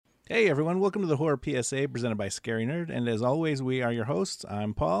Hey everyone, welcome to the Horror PSA presented by Scary Nerd, and as always, we are your hosts.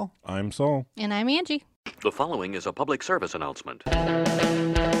 I'm Paul. I'm Saul. And I'm Angie. The following is a public service announcement.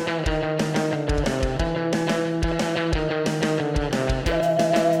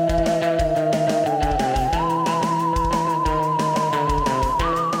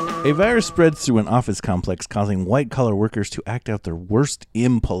 A virus spreads through an office complex, causing white-collar workers to act out their worst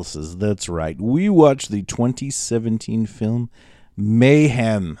impulses. That's right. We watched the 2017 film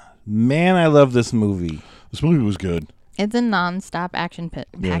Mayhem. Man, I love this movie. This movie was good. It's a non-stop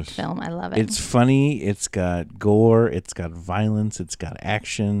action-packed film. I love it. It's funny. It's got gore. It's got violence. It's got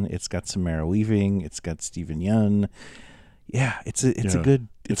action. It's got Samara Weaving. It's got Stephen Yeun. Yeah, it's a good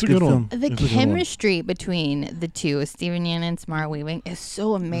film. The chemistry between the two, Stephen Yeun and Samara Weaving, is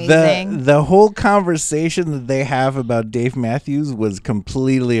so amazing. The whole conversation that they have about Dave Matthews was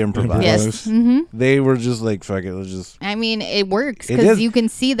completely improvised. Yes. Mm-hmm. They were just like, fuck it, let's just... I mean, it works because you can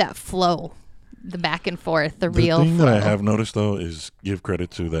see that flow, the back and forth, the real flow. The thing that I have noticed, though, is give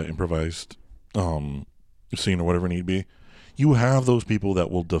credit to that improvised scene or whatever it need be. You have those people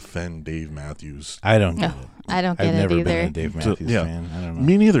that will defend Dave Matthews. I don't get it. I don't get I've it never either. been a Dave Matthews fan. I don't know.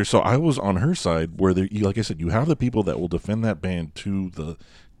 Me neither. So I was on her side where, like I said, you have the people that will defend that band to the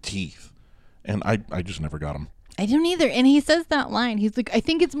teeth. And I just never got them. I don't either. And he says that line. He's like, I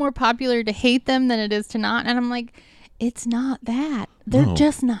think it's more popular to hate them than it is to not. And I'm like, it's not that. They're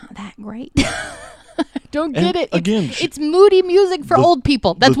just not that great. Don't get it. It's moody music for old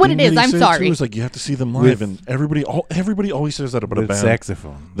people. That's what it is. I'm sorry. It's like you have to see them live, and everybody always says that about a band.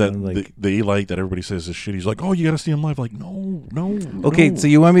 Saxophone that they like, that everybody says is shit. He's like, oh, you got to see them live. Like, no. Okay, so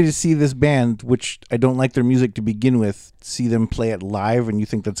you want me to see this band, which I don't like their music to begin with, see them play it live, and you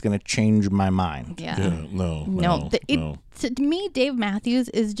think that's going to change my mind? Yeah. No. To me, Dave Matthews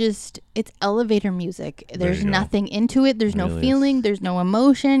is just, it's elevator music. There's nothing into it. There's no feeling. There's no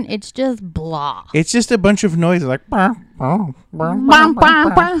emotion. It's just blah. It's just a bunch of noises like... That's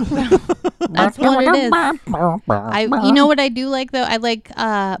what it is. You know what I do like, though? I like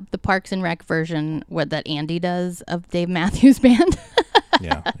the Parks and Rec version that Andy does of Dave Matthews Band.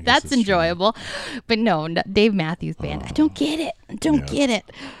 Yeah, that's enjoyable. But no, Dave Matthews Band. I don't get it. Get it.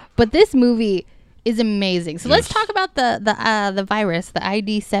 But this movie is amazing. So let's talk about the virus, the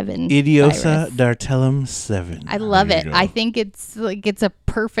ID7 Idiosa Dartellum 7. I love it. I think it's a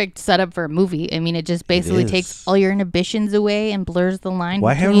perfect setup for a movie. I mean, it just basically takes all your inhibitions away and blurs the line.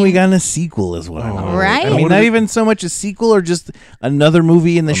 Why haven't we gotten a sequel as well? Right? I mean, not even so much a sequel or just another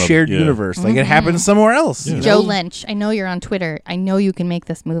movie in the shared universe. Like it happens somewhere else. Yeah. Joe Lynch, I know you're on Twitter. I know you can make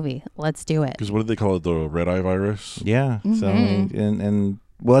this movie. Let's do it. Because what did they call it? The red eye virus? Yeah. So and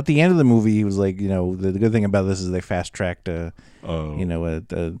well, at the end of the movie, he was like, the good thing about this is they fast tracked a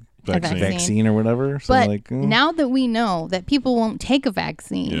vaccine or whatever. So but now that we know that people won't take a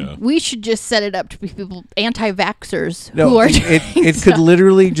vaccine, we should just set it up to be people, anti-vaxxers who are it could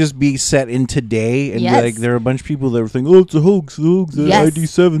literally just be set in today, and be like there are a bunch of people that were thinking, it's a hoax, the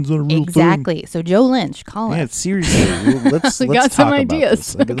ID7's not a real thing. Exactly. So Joe Lynch, call us. Seriously, let's got some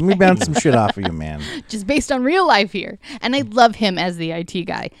ideas. Like, let me bounce some shit off of you, man. Just based on real life here. And I love him as the IT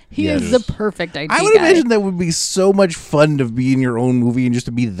guy. He is the perfect IT guy. I would imagine that would be so much fun to be in your own movie and just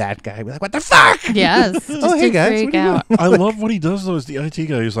to be that guy. Be like, what the fuck? Yes. Oh, hey guys. What are you I love what he does though. Is the IT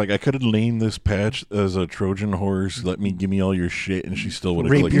guy who's like, I could have named this patch as a Trojan horse. Give me all your shit, and she still would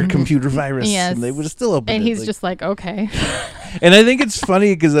have rape your computer virus. Yes. And they would have still opened it. And he's just like, okay. And I think it's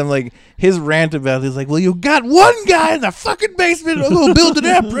funny because I'm like, his rant about this, like, well, you got one guy in the fucking basement. I'm gonna build an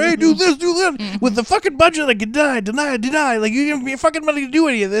app, right? Do this, do that, with the fucking budget. Like, deny. Like, you give me fucking money to do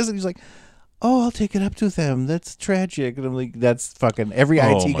any of this, and he's like, oh, I'll take it up to them. That's tragic. And I'm like, that's fucking... Every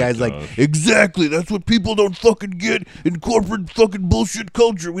IT guy's like, exactly. That's what people don't fucking get in corporate fucking bullshit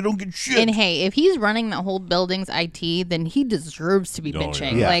culture. We don't get shit. And hey, if he's running the whole building's IT, then he deserves to be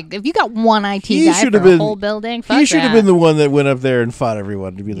bitching. Yeah. Like, if you got one IT guy for a whole building, fuck he should have been the one that went up there and fought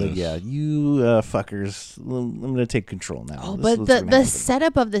everyone to be like, yeah, you fuckers, I'm going to take control now. Oh, but the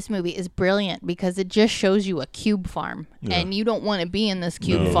setup of this movie is brilliant because it just shows you a cube farm. Yeah. And you don't want to be in this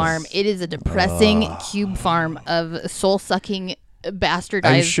cube farm. It is a depressing cube farm of soul-sucking bastardized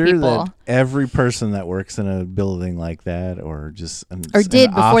I'm sure people. That every person that works in a building like that, or just an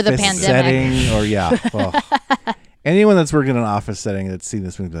before the pandemic setting, or anyone that's worked in an office setting that's seen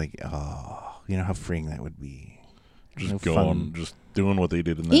this movie, be like, oh, you know how freeing that would be. Just just doing what they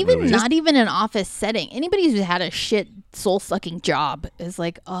did in that movie. Not even an office setting. Anybody who's had a shit soul-sucking job is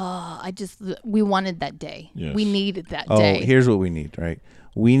like, we wanted that day. Yes. We needed that day. Oh, here's what we need, right?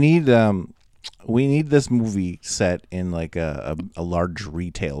 We need this movie set in like a large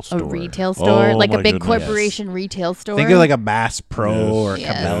retail store. A retail store? Like a big corporation retail store? Think of like a Bass Pro or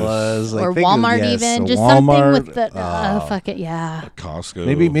Cabela's was like, or Walmart, yes, even just Walmart, something with the fuck it, yeah.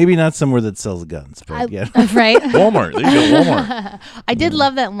 Costco. Maybe not somewhere that sells guns, but yeah. Right. Walmart. There you go, Walmart. I did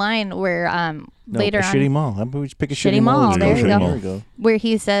love that line where later a on, shitty mall. How about we just pick a Shitty mall. There you go. There we go. where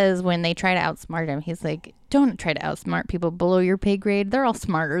he says when they try to outsmart him, he's like, don't try to outsmart people below your pay grade. They're all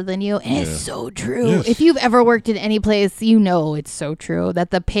smarter than you. And it's so true. Yes. If you've ever worked in any place, you know it's so true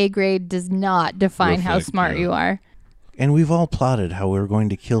that the pay grade does not define how smart you are. And we've all plotted how we were going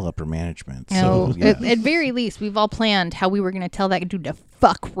to kill upper management. No, So, yeah. at very least, we've all planned how we were going to tell that dude to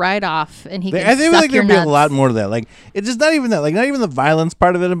fuck right off, and he. I think like there'd be nuts. a lot more to that. Like it's just not even that. Like not even the violence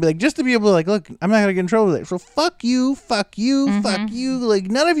part of it. And be like just to be able to like, look, I'm not gonna get in trouble with it. So fuck you, fuck you, fuck you. Like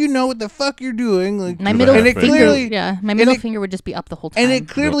none of you know what the fuck you're doing. Like My middle and it finger, clearly- my middle finger would just be up the whole time. and it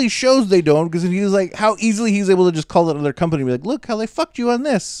clearly shows they don't because he's like how easily he's able to just call that other company and be like, look how they fucked you on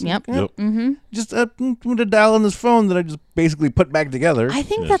this. Yep. Just with a dial on this phone that I just basically put back together. I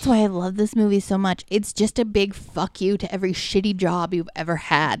think that's why I love this movie so much. It's just a big fuck you to every shitty job you've ever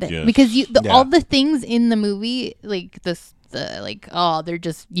had. Yes. Because all the things in the movie, like this, they're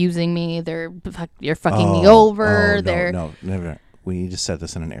just using me. You're fucking me over. No, never. We need to set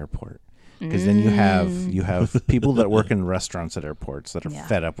this in an airport. Because then you have people that work in restaurants at airports that are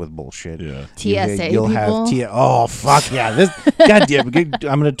fed up with bullshit. Yeah. TSA You'll people. have oh fuck yeah! This goddamn.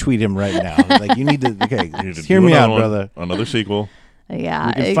 I'm gonna tweet him right now. Like you need to. Okay, You need to hear do me out, another one, brother. Another sequel. Yeah.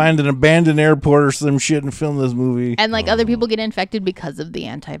 You can find an abandoned airport or some shit and film this movie. And other people get infected because of the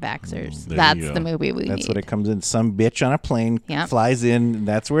anti-vaxxers. There That's you go. the movie we That's need. what it comes in. Some bitch on a plane flies in. And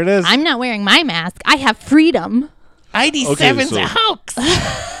that's where it is. I'm not wearing my mask. I have freedom. ID7's Okay, a hoax.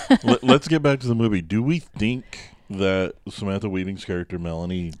 Let's get back to the movie. Do we think that Samantha Weaving's character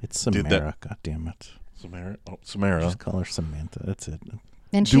Melanie It's Samara. did that? God damn it. Samara? Oh, Samara. Just call her Samantha. That's it.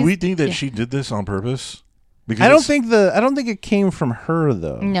 And Do we she's- think that yeah. she did this on purpose? Because I don't think it came from her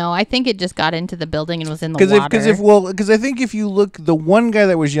though. No, I think it just got into the building and was in the water. Because I think if you look, the one guy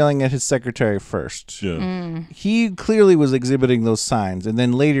that was yelling at his secretary first, he clearly was exhibiting those signs, and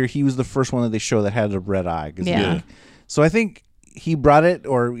then later he was the first one that they show that had a red eye. So I think he brought it,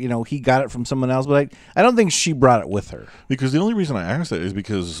 or he got it from someone else, but I don't think she brought it with her. Because the only reason I asked that is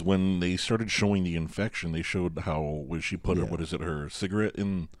because when they started showing the infection, they showed how when she put her cigarette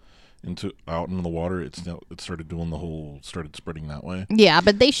out in the water, it started doing started spreading that way. Yeah,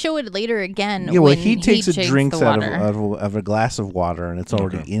 but they show it later again. Yeah, well, when he takes a drink out of a glass of water, and it's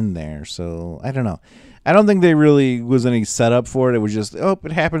already in there. So I don't know. I don't think they really was any setup for it. It was just,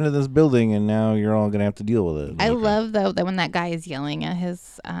 it happened in this building, and now you're all gonna have to deal with it. I love though that when that guy is yelling at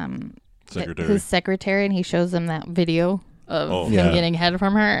his secretary, and he shows them that video of him getting head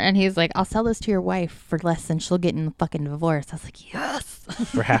from her, and he's like, I'll sell this to your wife for less than she'll get in the fucking divorce. I was like, yes.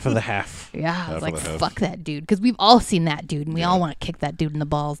 For half of the half. Yeah, I was like, fuck that dude. Because we've all seen that dude, and we all want to kick that dude in the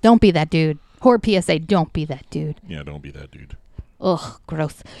balls. Don't be that dude. Horror PSA, don't be that dude. Yeah, don't be that dude. Ugh,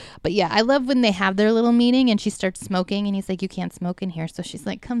 gross. But yeah, I love when they have their little meeting, and she starts smoking, and he's like, you can't smoke in here. So she's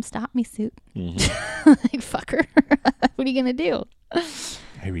like, come stop me, suit. Like, fuck her. What are you going to do?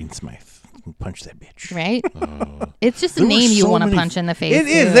 Irene Smythe. Punch that bitch. Right? It's just a name you want to punch in the face. It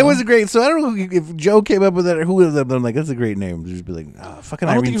is. That was a great. So I don't know if Joe came up with that or who was that, but I'm like, that's a great name. Just be like, fucking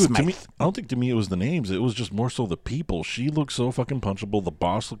Irene Smythe. I don't think to me it was the names. It was just more so the people. She looked so fucking punchable. The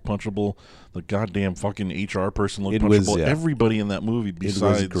boss looked punchable. The goddamn fucking HR person looked punchable. Everybody in that movie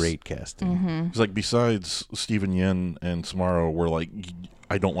besides. It was great casting. It's like besides Stephen Yen and Samara were like,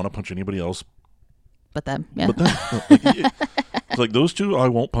 I don't want to punch anybody else. But them, yeah. It's like those two I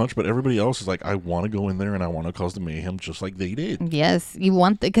won't punch, but everybody else is like, I want to go in there and I want to cause the mayhem just like they did. Yes, you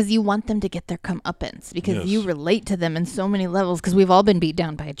want because you want them to get their comeuppance because you relate to them in so many levels because we've all been beat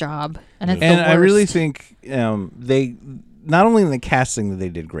down by a job and it's the worst. I really think they not only in the casting that they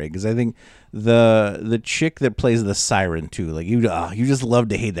did great because I think the chick that plays the siren too, like you just love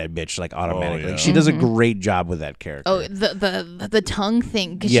to hate that bitch like automatically. Like, she does a great job with that character. Oh, the tongue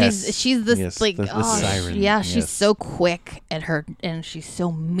thing because she's this like the siren. She's so quick at her and she's so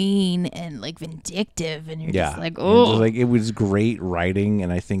mean and like vindictive and you're just like like it was great writing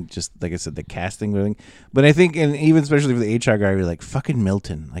and I think just like I said the casting everything. But I think and even especially for the HR guy, you're like fucking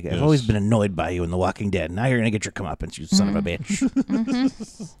Milton. Like I've always been annoyed by you in The Walking Dead. Now you're gonna get your comeuppance, you son of a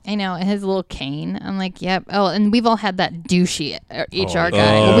bitch. I know, and his little cane. I'm like, yep. Oh, and we've all had that douchey HR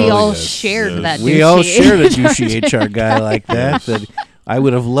guy. We all shared that. We all shared a douchey HR guy like that. I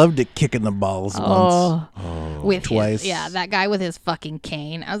would have loved to kick in the balls once. With twice. that guy with his fucking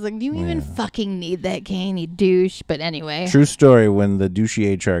cane. I was like, do you even fucking need that cane, you douche? But anyway. True story, when the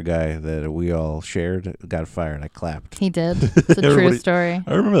douchey HR guy that we all shared got fired, I clapped. He did. It's a true story.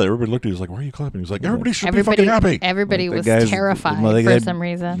 I remember that. Everybody looked at him. He was like, why are you clapping? He was like, everybody should be fucking happy. Everybody was terrified for some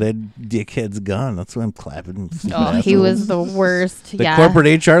reason. That dickhead's gone. That's why I'm clapping. He was the worst. The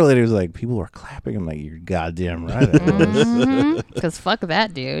corporate HR lady was like, people were clapping. I'm like, you're goddamn right. Because fuck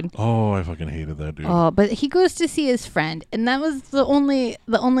that dude. Oh, I fucking hated that dude. Oh, but he goes to see his friend, and that was the only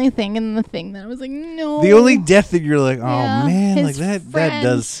thing in the thing that I was like, no. The only death that you're like, oh man, like that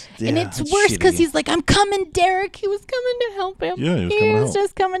does. Yeah, and it's worse because he's like, I'm coming, Derek. He was coming to help him. Yeah, he was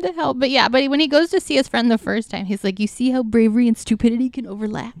just coming to help. But when he goes to see his friend the first time, he's like, you see how bravery and stupidity can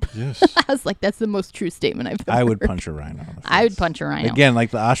overlap? Yes. I was like, that's the most true statement I've ever I would heard. punch a rhino. I would punch a rhino. Again,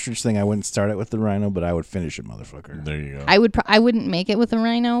 like the ostrich thing, I wouldn't start it with the rhino, but I would finish it, motherfucker. There you go. I wouldn't make it with a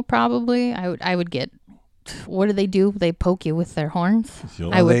rhino, probably. I would get, what do? They poke you with their horns?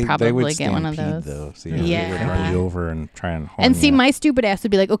 I would probably get one of those. Though, so they would roll you over and try and horn and see, you. my stupid ass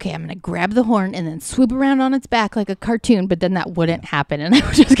would be like, okay, I'm going to grab the horn and then swoop around on its back like a cartoon, but then that wouldn't happen, and I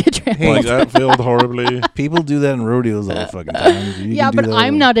would just get trampled. Like, that failed horribly. People do that in rodeos all the fucking time. But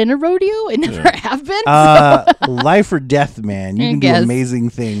I'm not in a rodeo. I never have been. Life or death, man. You can do guess.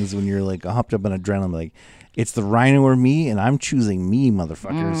 amazing things when you're like hopped up on adrenaline. Like, it's the rhino or me, and I'm choosing me,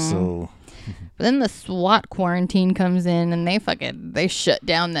 motherfucker. So... But then the SWAT quarantine comes in and they shut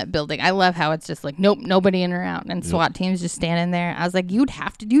down that building. I love how it's just like, nope, nobody in or out. And SWAT teams just standing there. I was like, you'd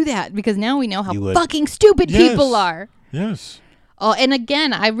have to do that because now we know how fucking stupid people are. Yes. Oh, and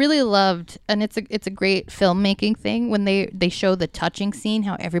again, I really loved, and it's a great filmmaking thing when they show the touching scene,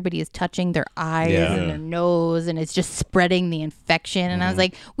 how everybody is touching their eyes and their nose, and it's just spreading the infection. And I was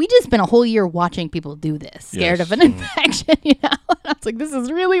like, we just spent a whole year watching people do this, scared of an infection, And I was like, this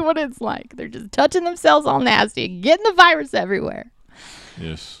is really what it's like. They're just touching themselves all nasty and getting the virus everywhere.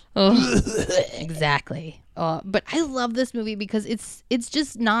 Yes. Exactly. But I love this movie because it's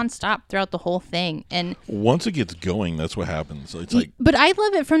just nonstop throughout the whole thing, and once it gets going, that's what happens. It's like, but I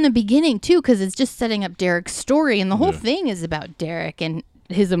love it from the beginning too because it's just setting up Derek's story, and the whole thing is about Derek and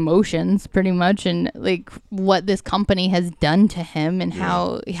his emotions, pretty much, and like what this company has done to him, and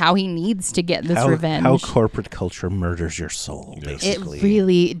how he needs to get this revenge. How corporate culture murders your soul, basically. It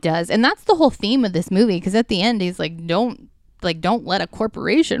really does, and that's the whole theme of this movie. Because at the end, he's like, don't let a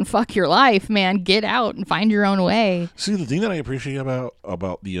corporation fuck your life, man. Get out and find your own way. See, the thing that I appreciate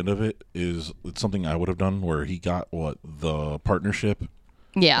about the end of it is it's something I would have done where he got the partnership.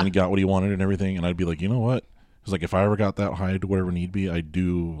 Yeah. And he got what he wanted and everything. And I'd be like, you know what? It's like if I ever got that high to whatever need be, I'd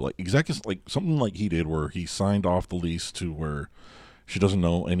do like exactly like something like he did where he signed off the lease to where she doesn't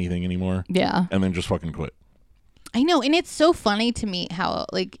know anything anymore. Yeah. And then just fucking quit. I know. And it's so funny to me how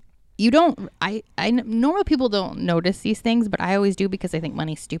like, you don't, I normal people don't notice these things, but I always do because I think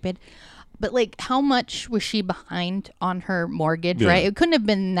money's stupid. But like, how much was she behind on her mortgage, right? It couldn't have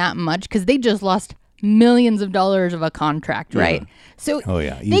been that much because they just lost millions of dollars of a contract, right? So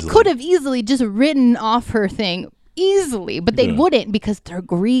they could have easily just written off her thing easily, but they wouldn't because they're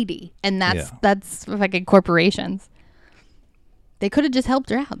greedy. And that's fucking corporations. They could have just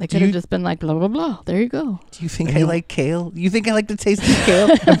helped her out. They could have just been like, blah, blah, blah. There you go. Do you think I like kale? You think I like the taste of kale?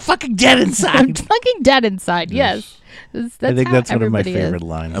 I'm fucking dead inside. I'm fucking dead inside, yes. I think that's one of my favorite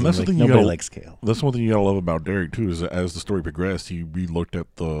lines. And that's the thing nobody likes kale. That's one thing you gotta love about Derek, too, is that as the story progressed, he re-looked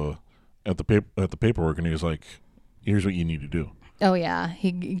at the paperwork, and he was like, here's what you need to do. Oh, yeah.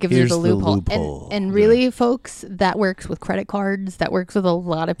 He gives you the loophole. And really, folks, that works with credit cards. That works with a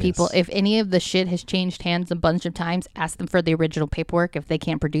lot of people. Yes. If any of the shit has changed hands a bunch of times, ask them for the original paperwork. If they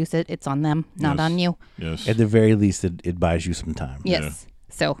can't produce it, it's on them, not on you. Yes. At the very least, it buys you some time. Yes. Yeah.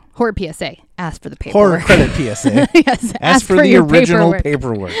 So, horror PSA, ask for the paperwork. Horror credit PSA. Yes, ask for the original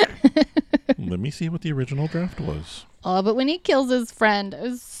paperwork. Let me see what the original draft was. Oh, but when he kills his friend, it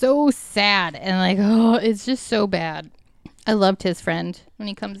was so sad. And like, it's just so bad. I loved his friend when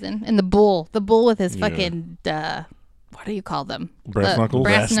he comes in. And the bull with his fucking, what do you call them? Brass knuckles?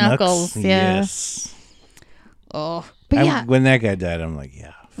 Brass knuckles, yeah. Yes. Oh, but when that guy died, I'm like,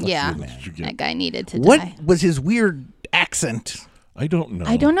 fuck you, man. That guy needed to die. What was his weird accent? I don't know.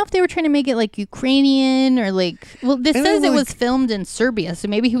 I don't know if they were trying to make it like Ukrainian or like, well, this says it was filmed in Serbia, so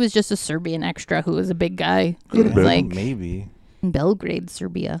maybe he was just a Serbian extra who was a big guy. Like, maybe. In Belgrade,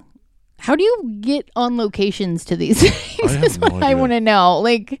 Serbia. How do you get on locations to these things? That's what I want to know.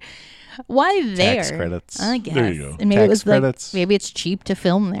 Like, why there? Tax credits. I guess. There you go. And maybe Tax it was credits. Like, maybe it's cheap to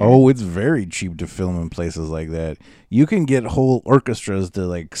film there. Oh, it's very cheap to film in places like that. You can get whole orchestras to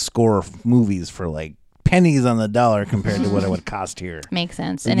like score movies for like pennies on the dollar compared to what it would cost here. Makes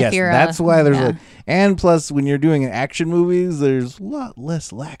sense. And and yes, if you're that's why there's yeah. and plus when you're doing action movies, there's a lot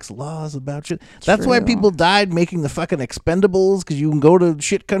less lax laws about shit. That's why True. people died making the fucking Expendables, because you can go to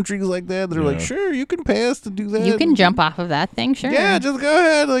shit countries like that. They're like, sure, you can pay us to do that. You can jump off of that thing, sure. Yeah, just go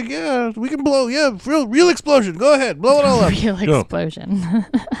ahead. Like, yeah, we can blow. Yeah, real explosion. Go ahead, blow it all up. Real explosion.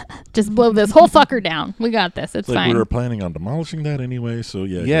 Just blow this whole fucker down. We got this. It's like fine. we were planning on demolishing that anyway, so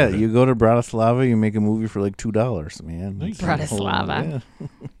yeah. Yeah, you go to Bratislava, you make a movie for like $2, man. Nice. Bratislava. Yeah.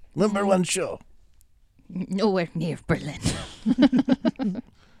 Number one show. Nowhere near Berlin.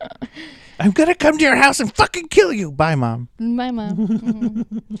 I'm gonna come to your house and fucking kill you. Bye, Mom. My mom.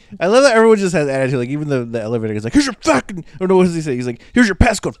 I love that everyone just has attitude. Like, even the elevator guy's like, here's your fucking, or no, what does he say? He's like, here's your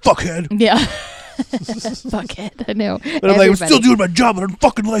passcode, fuckhead. Yeah. Fuckhead. I know. But I'm like, I'm still doing my job, but I don't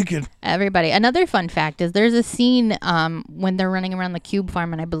fucking like it. Everybody. Another fun fact is there's a scene when they're running around the cube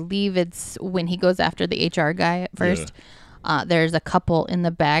farm, and I believe it's when he goes after the HR guy at first. Yeah. There's a couple in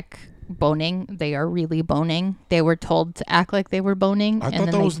the back boning. They are really boning. They were told to act like they were boning, I and thought then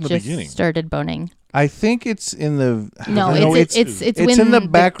that they was in the just beginning. started boning. I think it's in the it's in the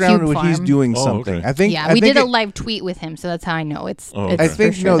background cube when he's farm. doing Oh, something. okay. I think We think did a live tweet with him, so that's how I know it's. Oh, it's okay. I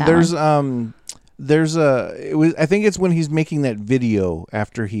think for sure that one. I think it's when he's making that video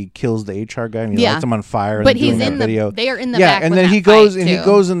after he kills the HR guy and he lights him on fire. And But doing he's that in video. they are in the yeah, back. and with then that he goes fight, and he too.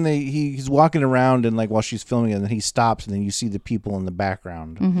 goes and he's walking around and like while she's filming it, and then he stops and then you see the people in the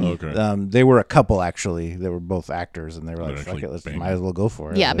background. Mm-hmm. Okay. They were a couple actually. They were both actors and they were like, They're "Fuck actually it, let's banging. might as well go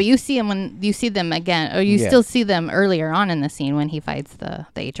for it." Yeah, Like, but you see him when you see them again, or you still see them earlier on in the scene when he fights the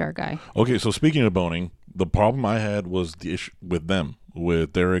HR guy. Okay, so speaking of boning, the problem I had was the issue with them,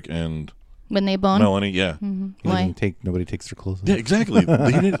 with Derek and When they bone. Melanie. Yeah. Why? nobody takes their clothes off. Yeah, exactly.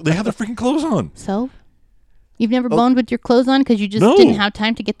 They have their freaking clothes on. So? You've never boned with your clothes on because you just No. didn't have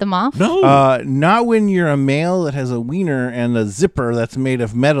time to get them off? No. Not when you're a male that has a wiener and a zipper that's made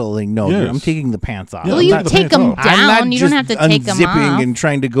of metal. Like, no, Yes. I'm taking the pants off. Yeah, Well, I'm you not- take the them pants I'm not down. You don't have just to take them unzipping off. and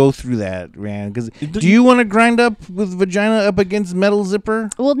trying to go through that, man. Because do you want to grind up with vagina up against metal zipper?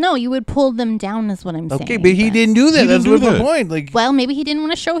 Well, no, you would pull them down is what I'm saying. Okay, but he didn't do that. He That's didn't do what the that. point. Like, Well, maybe he didn't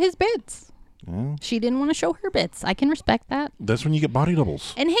want to show his bits. well, She didn't want to show her bits. I can respect that. That's when you get body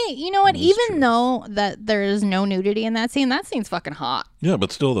doubles. And hey, you know what? That's Even true. though that there is no nudity in that scene's fucking hot. Yeah,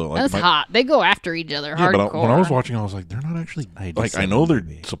 but still though. Like That's hot. They go after each other Yeah, hardcore. but when I was watching, I was like, they're not actually. I Like, just I know said they're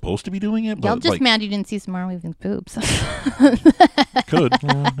maybe. supposed to be doing it, Y'all but just like, mad you didn't see Samara Weaving's boobs. could.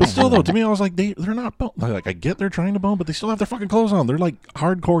 But still, though, to me, I was like, they're not bone. Like, I get they're trying to bone, but they still have their fucking clothes on. They're like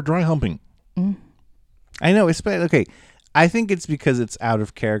hardcore dry humping. I know. Okay. I think it's because it's out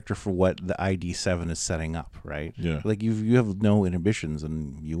of character for what the ID7 is setting up, right? Yeah. Like you have no inhibitions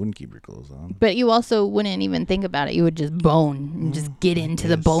and you wouldn't keep your clothes on. But you also wouldn't even think about it. You would just bone and just get into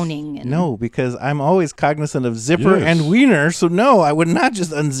the boning. And No, because I'm always cognizant of zipper Yes. and wiener. So no, I would not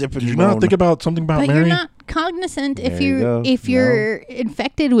just unzip and Did you bone. not think about something about But Mary? you're not cognizant if There you go. you're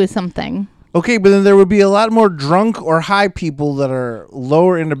infected with something. Okay, but then there would be a lot more drunk or high people that are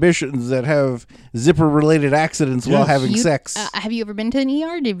lower inhibitions that have zipper-related accidents while Yes. having sex. Have you ever been to an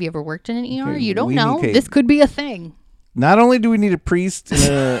ER? Have you ever worked in an ER? Okay, You don't we know. need- This could be a thing. Not only do we need a priest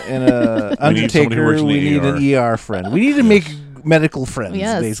and a We need somebody who works undertaker, in we the need an ER friend. We need to make medical friends.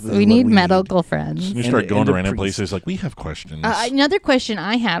 Yes, basically, we is what need medical friends. You start and going to a random priest. places like, we have questions. Another question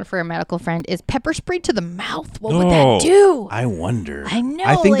I had for a medical friend is pepper spray to the mouth. What would No. that do? I wonder. I know,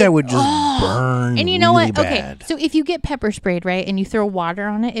 I think that like, would just burn. And you know really what? Bad. Okay, so if you get pepper sprayed, right, and you throw water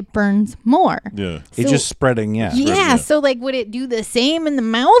on it, it burns more. yeah. It's So- just spreading. Yeah. Yeah, so like, would it do the same in the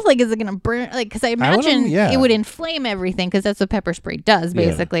mouth? Like, is it gonna burn? Like, because I imagine yeah. it would inflame everything. Because that's what pepper spray does. Yeah.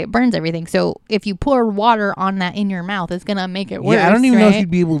 Basically, it burns everything. So if you pour water on that in your mouth, it's gonna make it worse. Yeah, I don't even know if right? you'd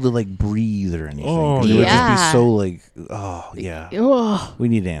be able to like breathe or anything. Oh, 'cause it would just yeah. be so like, oh yeah. Ugh. We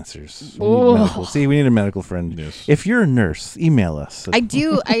need answers. We Ugh. need medical. See, we need a medical friend. Yes. If you're a nurse, email us. I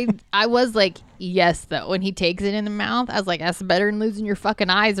do. I was like, yes, though. When he takes it in the mouth, I was like, that's better than losing your fucking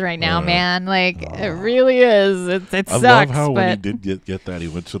eyes right now, man. Like, it really is. It I sucks. love how when he but did get that, he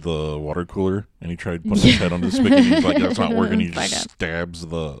went to the water cooler and he tried putting his head on the spigot. He's like, that's not working. He Fuck just it. stabs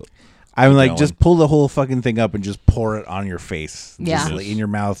the. I'm like, gallon. just pull the whole fucking thing up and just pour it on your face. Yeah. Just, like, in your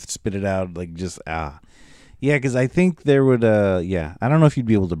mouth, spit it out. Like, just, Yeah, because I think there would, I don't know if you'd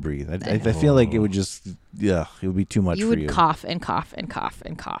be able to breathe. I feel like it would just, it would be too much you for would you. cough and cough and cough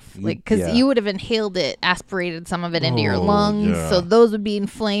and cough. You- Like, because yeah. you would have inhaled it, aspirated some of it into your Oh, lungs. yeah. So those would be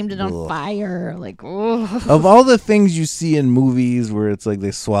inflamed and on Ugh. fire. Like, ugh. Of all the things you see in movies where it's like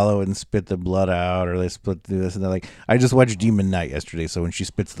they swallow and spit the blood out, or they split through this and that, like I just watched Demon Knight yesterday, so when she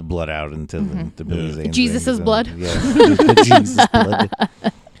spits the blood out into the Billy Zane Jesus' thing, blood? yeah, the Jesus blood.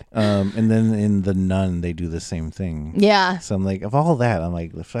 And then in The Nun, they do the same thing. Yeah. So I'm like, of all that, I'm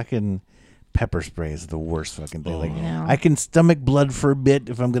like, the fucking pepper spray is the worst fucking thing. Like, No. I can stomach blood for a bit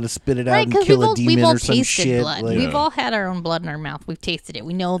if I'm going to spit it out Right, and because kill a demon we've all or some tasted shit. blood. Like, We've all had our own blood in our mouth. We've tasted it.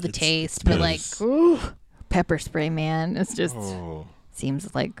 We know the taste. But like, ooh, pepper spray, man, it's just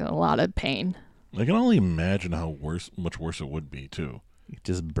seems like a lot of pain. I can only imagine how much worse it would be too. it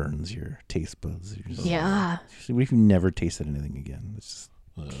just burns your taste buds. Yeah. What if you never tasted anything again? It's just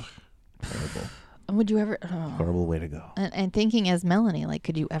horrible. Would you ever? Horrible way to go. And thinking as Melanie, like,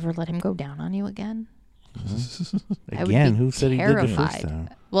 could you ever let him go down on you again? Again, who said terrified. He did the first time?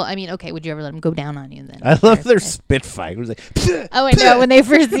 Well, I mean, okay, would you ever let him go down on you then? I love their spit fight. It was like, oh, I know. When they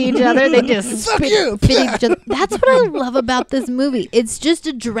first see each other, they just spit each other. That's what I love about this movie. It's just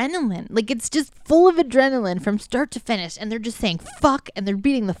adrenaline. Like, it's just full of adrenaline from start to finish. And they're just saying fuck, and they're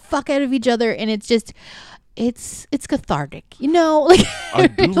beating the fuck out of each other. And it's just, it's cathartic. You know? Like, I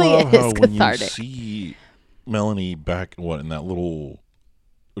do really love how cathartic. when you see Melanie back, in that little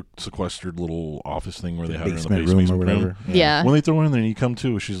sequestered little office thing where they had her in the basement room or whatever. Yeah. When they throw her in there and you come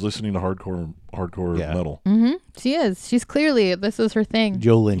to, she's listening to hardcore metal. Mm-hmm. She is. She's clearly, this is her thing.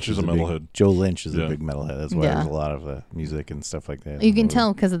 Joe Lynch is a metalhead. Joe Lynch is a big metalhead. That's why there's a lot of music and stuff like that. You can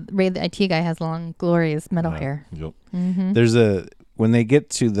tell because Ray the IT guy has long, glorious metal hair. Yep. Mm-hmm. There's when they get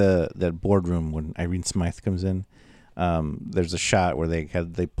to that boardroom when Irene Smythe comes in, there's a shot where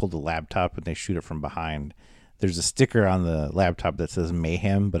they pull the laptop and they shoot it from behind. There's a sticker on the laptop that says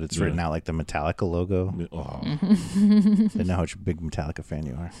Mayhem, but it's written out like the Metallica logo. Oh. I know how much a big Metallica fan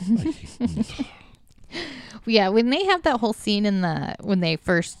you are. Yeah, when they have that whole scene when they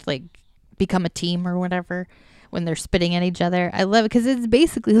first like become a team or whatever, when they're spitting at each other, I love it because it's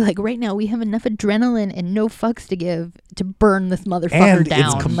basically like right now we have enough adrenaline and no fucks to give to burn this motherfucker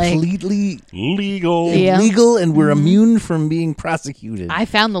down. It's completely legal. Legal, and we're immune from being prosecuted. I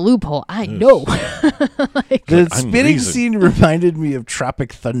found the loophole. I know. The spitting scene reminded me of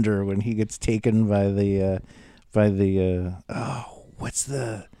Tropic Thunder when he gets taken by the what's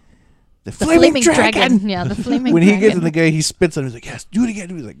the flaming dragon. Yeah, the flaming when dragon. He gets in the guy, he spits on him. He's like, yes, do it again.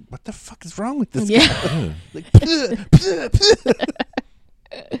 He's like, what the fuck is wrong with this guy? Like,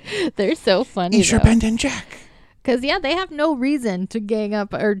 they're so funny. Eat your Bend Jack. Because, they have no reason to gang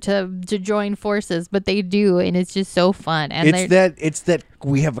up or to join forces, but they do, and it's just so fun. And it's that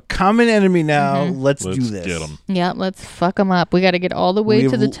we have a common enemy now. Let's do this. Get them. Yeah, let's fuck them up. We got to get all the way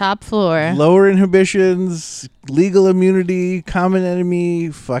to the top floor. Lower inhibitions, legal immunity, common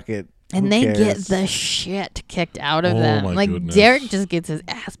enemy. Fuck it. And Who they cares? get the shit kicked out of them. My Like, goodness. Derek just gets his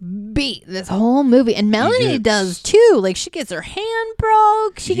ass beat this whole movie. And Melanie does, too. Like, she gets her hand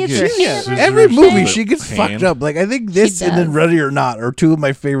broke. She gets her hand broke. Every movie, she gets fucked up. Like, I think this and then Ready or Not are two of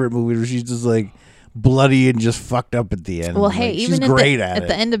my favorite movies where she's just, like, bloody and just fucked up at the end. Well, like, hey, she's even great at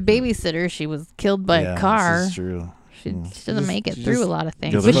the end of Babysitter, she was killed by a car. This is true. She doesn't make it through a lot of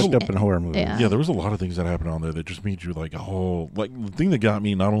things. She's fucked up in horror movies. Yeah. There was a lot of things that happened on there that just made you like, oh, like the thing that got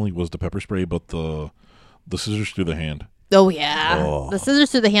me not only was the pepper spray, but the scissors through the hand. Oh, yeah. Oh. The scissors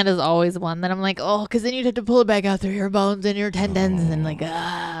through the hand is always one that I'm like, because then you'd have to pull it back out through your bones and your tendons and like,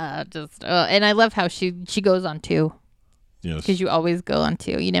 and I love how she goes on 2. Yes. Because you always go on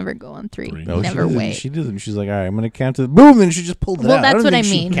 2. You never go on 3. No, You never wait. She doesn't. She's like, all right, I'm going to count to boom, and she just pulled it out. Well, that's what I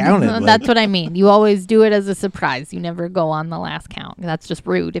think mean. she counted, That's what I mean. You always do it as a surprise. You never go on the last count. That's just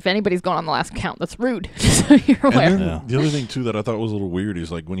rude. If anybody's going on the last count, that's rude. Just so you're aware. And then the other thing, too, that I thought was a little weird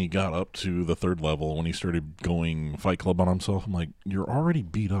is like when he got up to the 3rd level, when he started going Fight Club on himself, I'm like, you're already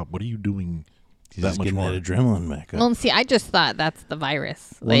beat up. What are you doing? He's that much more that adrenaline back up. Well, see, I just thought that's the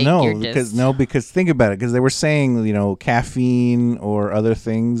virus. Well, Like, because think about it. Because they were saying, caffeine or other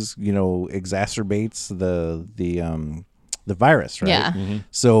things, exacerbates the virus, right? Yeah. Mm-hmm.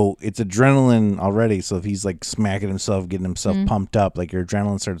 So it's adrenaline already. So if he's like smacking himself, getting himself pumped up, like your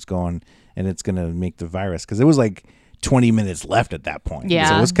adrenaline starts going, and it's gonna make the virus. Because it was like 20 minutes left at that point. Yeah.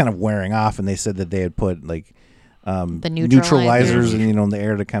 So it was kind of wearing off, and they said that they had put like the neutralizers and in the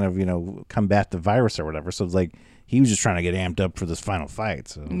air to kind of combat the virus or whatever. So it's like he was just trying to get amped up for this final fight.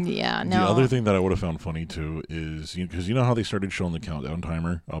 So yeah, no. The other thing that I would have found funny too is because you know how they started showing the countdown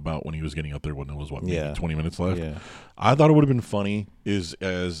timer about when he was getting up there when it was maybe 20 minutes left. Yeah. I thought it would have been funny is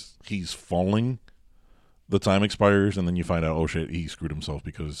as he's falling, the time expires and then you find out, oh shit, he screwed himself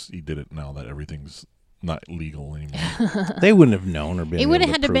because he did it now that everything's not legal anymore. They wouldn't have known or been. It would have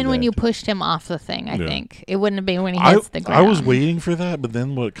had to been when you put. pushed him off the thing. I think it wouldn't have been when he hits the ground. I was waiting for that, but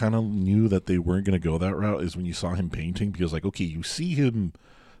then what kind of knew that they weren't going to go that route is when you saw him painting because like, okay, you see him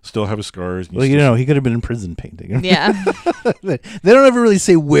still have his scars. And He could have been in prison painting. Yeah. They don't ever really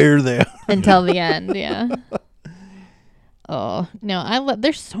say where they are until the end. Yeah. Oh no,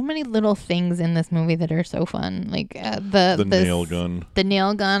 there's so many little things in this movie that are so fun. Like the nail gun. The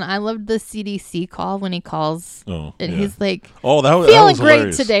nail gun. I loved the CDC call when he calls. Oh, and he's like, "Oh, that was feeling great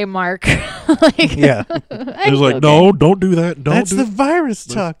hilarious. Today, Mark." Like, yeah, he was like, "No, don't do that. Don't." That's the virus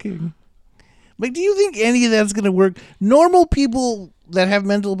talking. Like, do you think any of that's gonna work? Normal people that have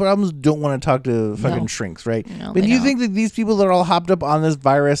mental problems don't want to talk to fucking shrinks, right? No, but do you think that these people that are all hopped up on this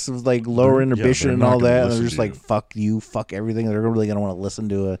virus of like lower inhibition and all that, and they're just like, fuck you, fuck everything, they're really gonna want to listen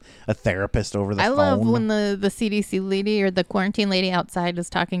to a therapist over the phone? I love when the CDC lady or the quarantine lady outside is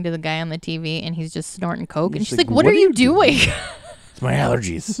talking to the guy on the TV and he's just snorting coke, and she's like, what are you doing? It's my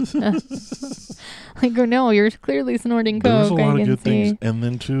allergies. Like, oh no, you're clearly snorting coke. There's a lot of good things, and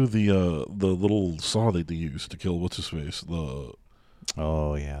then too the little saw that they used to kill what's his face.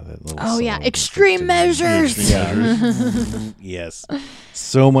 Oh yeah, that little extreme measures. Yes,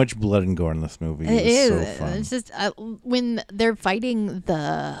 so much blood and gore in this movie. It is. So fun. It's just when they're fighting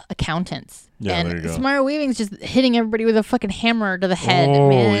the accountants. Yeah, there you and go. Samara Weaving's just hitting everybody with a fucking hammer to the head. Oh,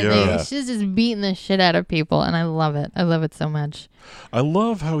 man. yeah. She's just beating the shit out of people, and I love it. I love it so much. I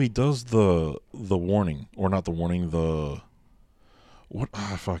love how he does the warning, or not the warning, what?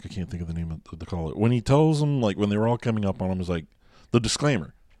 Ah, fuck, I can't think of the name of the call it. When he tells them, like, when they were all coming up on him, is like the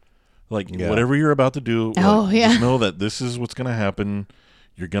disclaimer, like whatever you're about to do. Just know that this is what's gonna happen.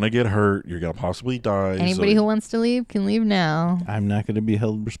 You're going to get hurt. You're going to possibly die. Anybody who wants to leave can leave now. I'm not going to be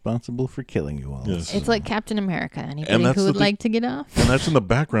held responsible for killing you all. Yes. It's like Captain America. Anybody who would like to get off? And that's in the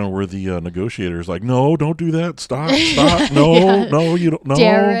background where the negotiator is like, no, don't do that. Stop. No, no, you don't. No.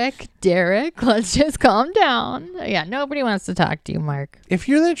 Derek, let's just calm down. Yeah, nobody wants to talk to you, Mark. If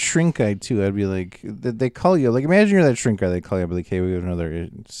you're that shrink guy, too, I'd be like, they call you. Like, imagine you're that shrink guy. They call you, I'd be like, hey, we have another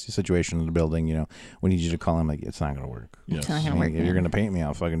situation in the building. You know, we need you to call him. Like, it's not going to work. Yes. It's not going to work. If you're going to paint me,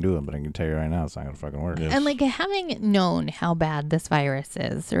 I'll fucking do it. But I can tell you right now, it's not going to fucking work. Yes. And, like, having known how bad this virus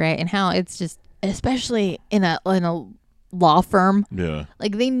is, right, and how it's just, especially in a law firm. Yeah.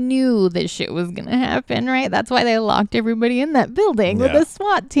 Like, they knew that shit was going to happen, right? That's why they locked everybody in that building with a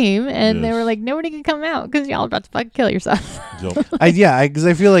SWAT team. And they were like, nobody can come out because y'all about to fucking kill yourself. Yep. Because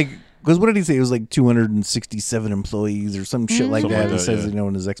I feel like, because what did he say? It was like 267 employees or some shit like that. It says,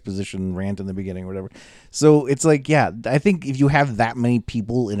 in his exposition rant in the beginning or whatever. So it's like, I think if you have that many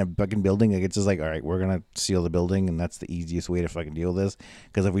people in a fucking building, like, it's just like, all right, we're going to seal the building, and that's the easiest way to fucking deal with this.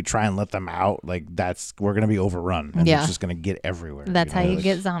 Because if we try and let them out, like, we're going to be overrun. And it's just going to get everywhere. That's how you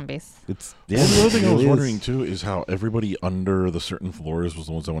get zombies. The other thing I was wondering, too, is how everybody under the certain floors was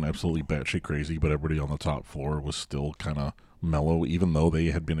the ones that went absolutely batshit crazy, but everybody on the top floor was still kind of mellow, even though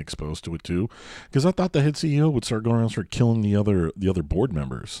they had been exposed to it too. Because I thought the head CEO would start going around and start killing the other board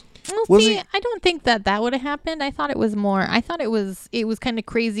members. Well, I don't think that would have happened. I thought it was kind of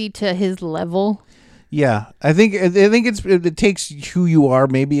crazy to his level. Yeah, I think it takes who you are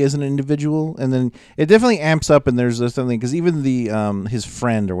maybe as an individual, and then it definitely amps up. And there's this something, because even the his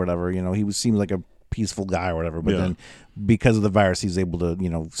friend or whatever, he seemed like a peaceful guy or whatever, but then because of the virus, he's able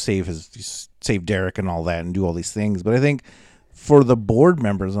to save Derek and all that and do all these things. But I think for the board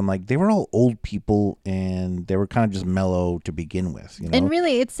members, I'm like, they were all old people and they were kind of just mellow to begin with, And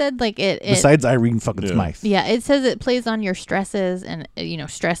really, it said like it besides Irene fucking Smythe. Yeah, it says it plays on your stresses and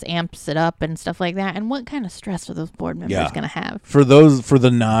stress amps it up and stuff like that. And what kind of stress are those board members gonna have? For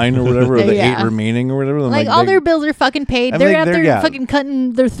the 9 or whatever, or the 8 remaining or whatever, like all their bills are fucking paid. They're out there fucking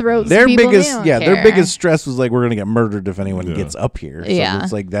cutting their throats. Their biggest stress was like, we're gonna get murdered if anyone gets up here. So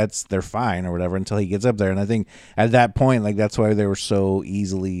it's like they're fine or whatever until he gets up there. And I think at that point, like, that's why they were so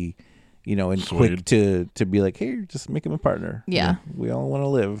easily, and quick to be like, hey, just make him a partner. Yeah. We all want to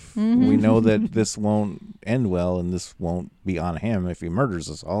live. Mm-hmm. We know that this won't end well, and this won't be on him if he murders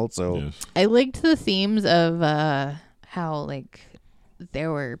us all. So I liked the themes of how, like,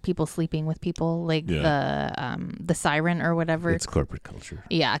 there were people sleeping with people, like the siren or whatever. It's corporate culture.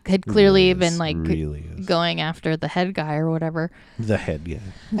 Yeah, had clearly been like really going after the head guy or whatever. The head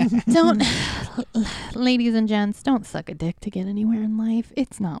guy. Don't, ladies and gents, don't suck a dick to get anywhere in life.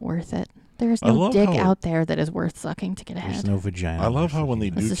 It's not worth it. There's no dick out there that is worth sucking to get ahead. There's no vagina. I love how when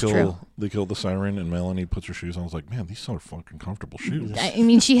they kill the siren and Melanie puts her shoes on, I was like, man, these are fucking comfortable shoes. I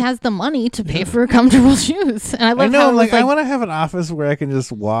mean, she has the money to pay for comfortable shoes. And I love how I want to have an office where I can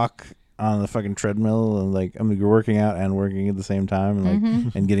just walk on the fucking treadmill and you're working out and working at the same time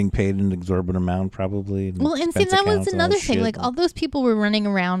and and getting paid an exorbitant amount probably. And see, that was another thing. Like, all those people were running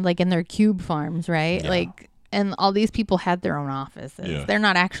around like in their cube farms, right? Yeah. And all these people had their own offices. Yeah. They're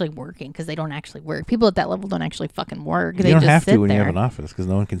not actually working because they don't actually work. People at that level don't actually fucking work. You don't have to when you have an office because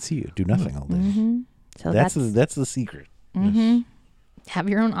no one can see you. Do nothing all day. Mm-hmm. So that's the secret. Mm-hmm. Have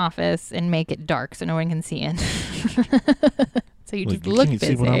your own office and make it dark so no one can see it. So you just you look can't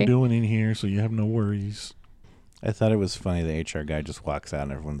busy. see what I'm doing in here, so you have no worries. I thought it was funny. The HR guy just walks out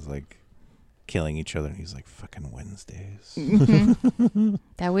and everyone's like killing each other. And he's like, fucking Wednesdays. Mm-hmm.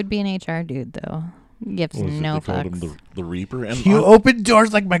 That would be an HR dude, though. Gives no fucks. Called him the Reaper. And you open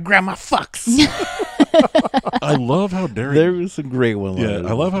doors like my grandma fucks. I love how Derek... There was some great one. Yeah,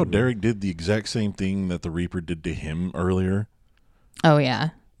 I love how Derek did the exact same thing that the Reaper did to him earlier. Oh, yeah.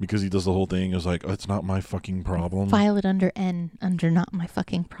 Because he does the whole thing. It's like, oh, it's not my fucking problem. File it under N, under not my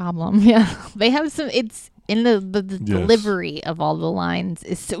fucking problem. Yeah. They have some, it's in the delivery of all the lines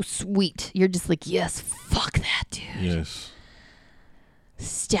is so sweet. You're just like, yes, fuck that dude. Yes.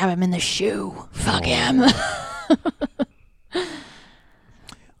 Stab him in the shoe. Fuck him.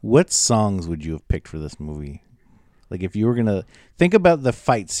 What songs would you have picked for this movie? Like, if you were going to think about the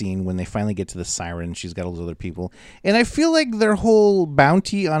fight scene when they finally get to the siren, she's got all those other people. And I feel like their whole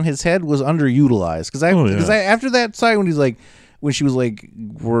bounty on his head was underutilized. Because after that side, when she was like,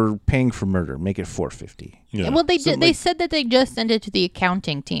 we're paying for murder, make it $450. Yeah. Well, they said that they just sent it to the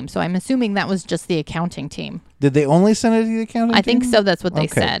accounting team. So I'm assuming that was just the accounting team. Did they only send it to the accounting team? I think so. That's what they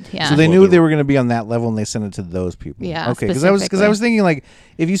said. Yeah. So they knew they were going to be on that level, and they sent it to those people. Yeah. Okay. Because I was thinking, like,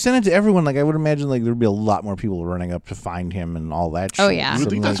 if you sent it to everyone, like, I would imagine like there would be a lot more people running up to find him and all that. Oh shit. yeah. I would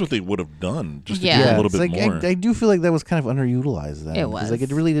think that's what they would have done, just to get a little bit more. I do feel like that was kind of underutilized. Then it was like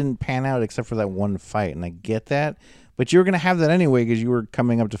it really didn't pan out except for that one fight, and I get that. But you were going to have that anyway because you were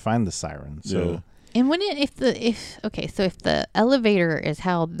coming up to find the siren. So. Yeah. And if the elevator is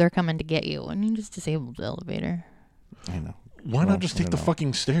how they're coming to get you, wouldn't you just disable the elevator? I know. Why not just take the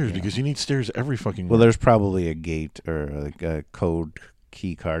fucking stairs? Because you need stairs every fucking. Well, there's probably a gate or a code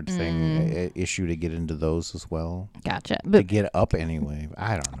key card thing issue to get into those as well. Gotcha. But to get up anyway,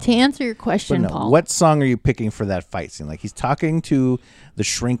 I don't know. To answer your question, Paul, what song are you picking for that fight scene? Like he's talking to the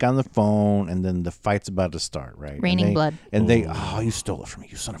shrink on the phone, and then the fight's about to start, right? Raining blood. And you stole it from me,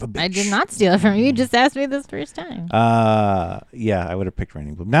 you son of a bitch. I did not steal it from you. You just asked me this first time. Yeah, I would have picked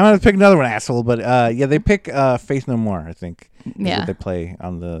Raining Blood. Now I'm going to pick another one, asshole. But they pick Faith No More, I think. Yeah. What they play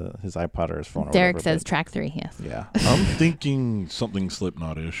on his iPod or his phone. Derek says track 3, yes. Yeah. I'm thinking something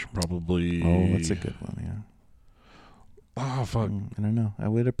Slipknot-ish, probably. Oh, that's a good one, yeah. Oh, fuck. I don't know. I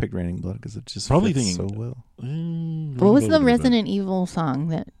would have picked Raining Blood because it just probably fits so well. What was the Resident Evil song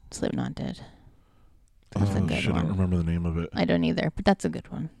that Slipknot did? That's a good one. I don't remember the name of it. I don't either, but that's a good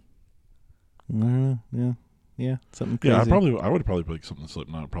one. Yeah, something crazy. Yeah, I would probably pick something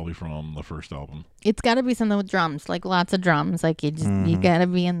Slipknot, probably from the first album. It's got to be something with drums, like lots of drums. Like you got to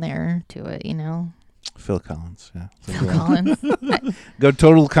be in there to it, you know. Phil Collins, yeah. Phil Collins. Go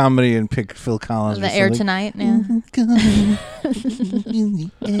total comedy and pick Phil Collins. The Air Tonight, yeah.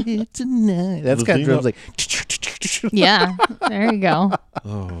 Air Tonight. That's got drums like. Yeah, there you go.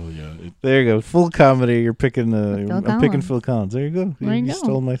 Oh yeah, there you go. Full comedy. You're picking. I'm picking Phil Collins. There you go. You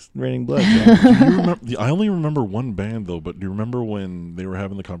stole my Raining Blood. I only remember one band though. But do you remember when they were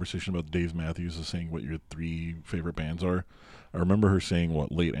having the conversation about Dave Matthews saying what your 3 favorite bands are? I remember her saying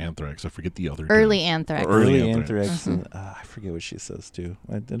late Anthrax. I forget the other. Early Anthrax. Early Anthrax. And, I forget what she says too.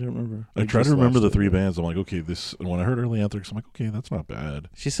 I don't remember. I try to remember the 3 bands. I'm like, okay, this. And when I heard Early Anthrax, I'm like, okay, that's not bad.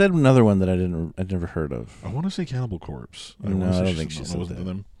 She said another one that I'd never heard of. I want to say Cannibal Corpse. I don't think she said that.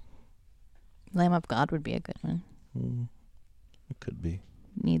 Them. Lamb of God would be a good one. It could be.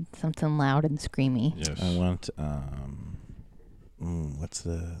 Need something loud and screamy. Yes. I want. What's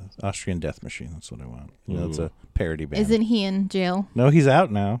the Austrian Death Machine? That's what I want. It's a parody band. Isn't he in jail? No, he's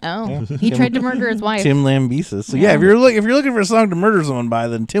out now. Oh, yeah. He tried to murder his wife. Tim Lambesis. So yeah, if you're looking for a song to murder someone by,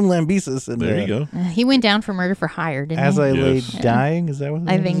 then Tim Lambesis. And there you go. He went down for murder for hire, didn't As he? I Lay Dying. Is that what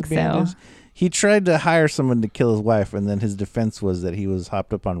I think so? Is? He tried to hire someone to kill his wife, and then his defense was that he was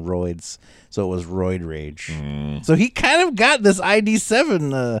hopped up on roids, so it was roid rage. So he kind of got this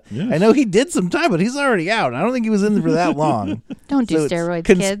ID7. Yes. I know he did some time, but he's already out. I don't think he was in there for that long. Don't do steroids,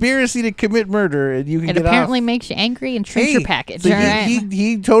 conspiracy to commit murder, and you can get off. It apparently makes you angry and shrinks your package. So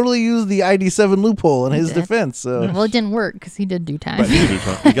he totally used the ID7 loophole in his defense. So. Well, it didn't work because he did do time. But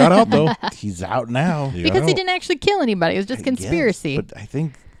he got out, though. He's out now. Because he didn't actually kill anybody. It was just conspiracy. But I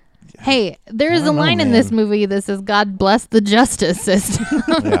think... Hey, there is a line in this movie that says, God bless the justice system.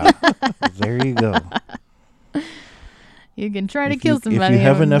 Yeah. There you go. You can try to kill somebody. If you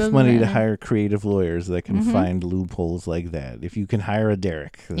have enough money to hire creative lawyers that can find loopholes like that, if you can hire a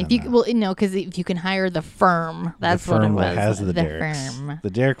Derek, because if you can hire the firm, that's what it was. That has the firm. The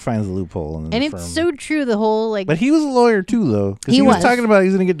Derek finds the loophole, and it's so true. The whole but he was a lawyer too, though. Because he was talking about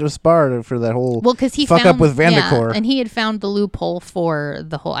he's going to get to Sparta for that whole fuck up with Vandekor, and he had found the loophole for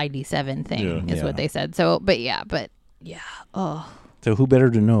the whole ID7 thing, is what they said. So, but yeah. Oh. So who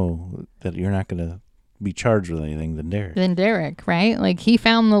better to know that you're not going to be charged with anything than Derek. Right? Like, he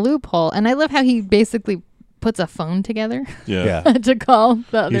found the loophole. And I love how he basically puts a phone together to call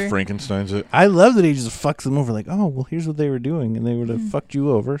the other. He Frankensteins it. I love that he just fucks them over. Like, oh, well, here's what they were doing, and they would have fucked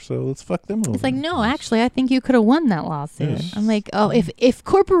you over, so let's fuck them over. It's like, no, actually, I think you could have won that lawsuit. Yes. I'm like, oh, if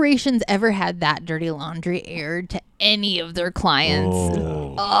corporations ever had that dirty laundry aired to any of their clients,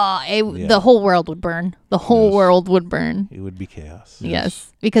 the whole world would burn. The whole world would burn. It would be chaos.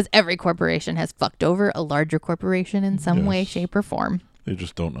 Yes, because every corporation has fucked over a larger corporation in some way, shape, or form. They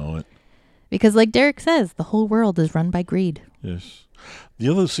just don't know it. Because like Derek says, the whole world is run by greed. Yes. The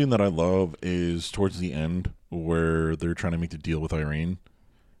other scene that I love is towards the end where they're trying to make the deal with Irene.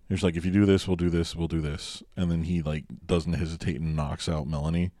 It's like, if you do this, we'll do this, we'll do this. And then he like doesn't hesitate and knocks out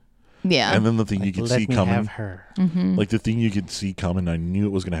Melanie. Yeah. And then the thing you could see coming. Have her. Like the thing you could see coming, I knew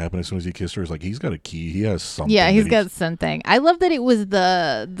it was going to happen as soon as he kissed her. Is like, he's got a key. He has something. Yeah, he's got something. I love that it was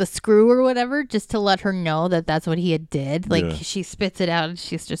the screw or whatever, just to let her know that that's what he had did. Like she spits it out and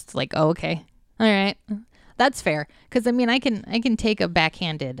she's just like, oh, okay. All right. That's fair. Because, I mean, I can take a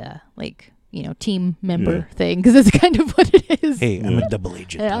backhanded, team member thing, because it's kind of what it is. Hey, I'm a double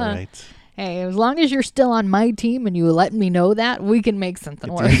agent, all right? Hey, as long as you're still on my team and you let me know that, we can make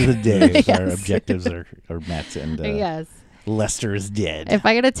something work. At the end of the day, our objectives are met, and Lester is dead. If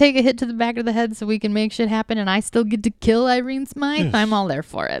I got to take a hit to the back of the head so we can make shit happen and I still get to kill Irene Smythe, I'm all there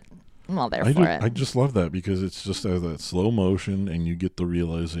for it. I just love that, because it's just that slow motion, and you get the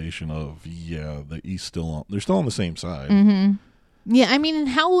realization of that they're still on the same side. Mm-hmm. Yeah, I mean,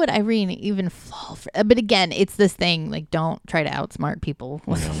 how would Irene even fall for? But again, it's this thing, like, don't try to outsmart people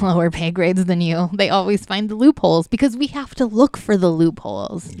with lower pay grades than you. They always find the loopholes, because we have to look for the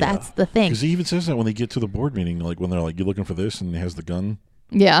loopholes. Yeah. That's the thing. Because he even says that when they get to the board meeting, like when they're like, "You looking for this?" and he has the gun.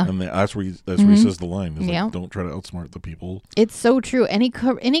 Yeah, and that's where he says the line. It's like, don't try to outsmart the people. It's so true. Any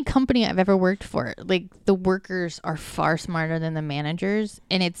company I've ever worked for, like, the workers are far smarter than the managers,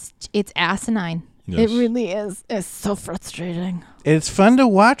 and it's asinine. Yes. It really is. It's so frustrating. It's fun to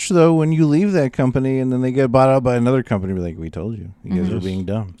watch, though, when you leave that company and then they get bought out by another company. Be like, we told you. You guys are being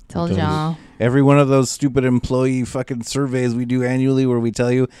dumb. Told y'all. Every one of those stupid employee fucking surveys we do annually where we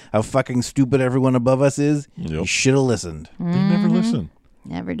tell you how fucking stupid everyone above us is, you should have listened. They never listen.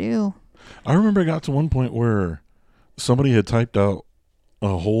 Never do. I remember I got to one point where somebody had typed out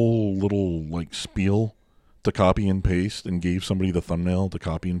a whole little like spiel to copy and paste, and gave somebody the thumbnail to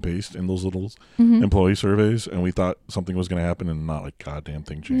copy and paste in those little employee surveys, and we thought something was going to happen, and not like goddamn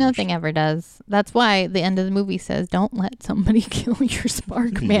thing changed. Nothing ever does. That's why the end of the movie says, don't let somebody kill your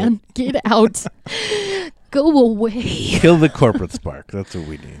spark, man. Get out. Go away. Kill the corporate spark. That's what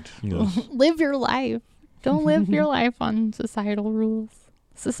we need. Yes. Live your life. Don't live your life on societal rules.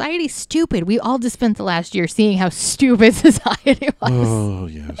 Society's stupid. We all just spent the last year seeing how stupid society was. Oh,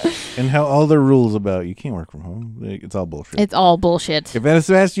 yes. And how all the rules about you can't work from home. It's all bullshit. It's all bullshit. If this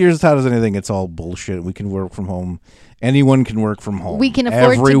last year's taught us anything, it's all bullshit. We can work from home. Anyone can work from home. We can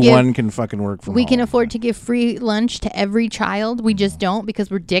afford Everyone can fucking work from home. We can afford to give free lunch to every child. We just don't,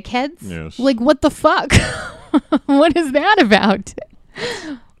 because we're dickheads. Yes. Like, what the fuck? What is that about?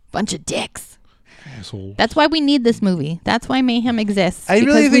 Bunch of dicks. Assholes. That's why we need this movie. That's why Mayhem exists. I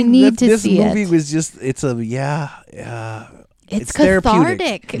really think we need to this see movie it. was just, it's cathartic,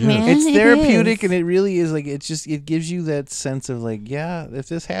 man. It's therapeutic, is. and it really is like, it's just, it gives you that sense of like, if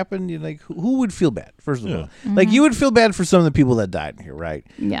this happened, you're like, who would feel bad? First of all, like, you would feel bad for some of the people that died in here, right?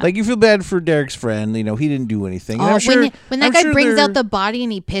 Yeah. Like, you feel bad for Derek's friend. You know, he didn't do anything. Oh, when that guy brings out the body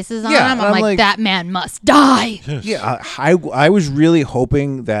and he pisses on him, I'm like, that man must die. Yes. Yeah, I was really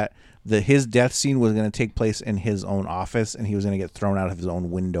hoping that his death scene was going to take place in his own office, and he was going to get thrown out of his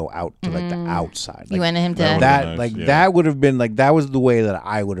own window out to like the outside. You wanted him to that would have been like, that was the way that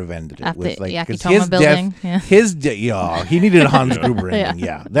I would have ended it with, like, because his building. Death, he needed a Hans Gruber ending.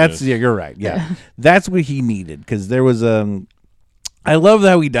 Yeah, that's you're right. Yeah, that's what he needed, because there was I love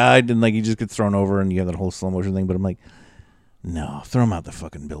how he died and like he just gets thrown over and you have that whole slow motion thing, but I'm like, no, throw him out the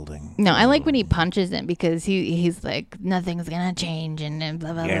fucking building. No, I like when he punches him, because he's like, nothing's gonna change, and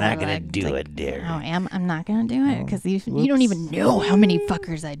blah, blah, you're blah, not gonna do like, it, dear. No, I'm not gonna do it, because you don't even know how many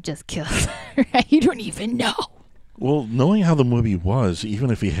fuckers I just killed. Right? You don't even know. Well, knowing how the movie was, even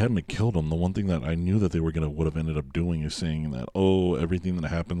if he hadn't killed him, the one thing that I knew that they would have ended up doing is saying that, everything that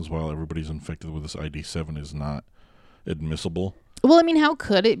happens while everybody's infected with this ID7 is not admissible. Well, I mean, how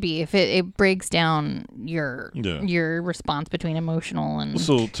could it be if it breaks down your response between emotional and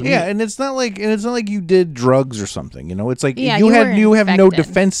to me, and it's not like you did drugs or something, you know. It's like you have infected. no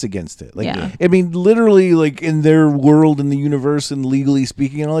defense against it. Like, yeah. I mean, literally, like in their world, in the universe, and legally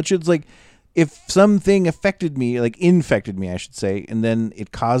speaking, and all that shit, it's like if something affected me, like infected me, I should say, and then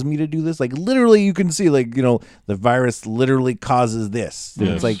it caused me to do this, like literally you can see like, the virus literally causes this. Yes.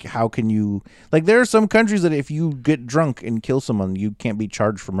 It's like, how can you, like there are some countries that if you get drunk and kill someone, you can't be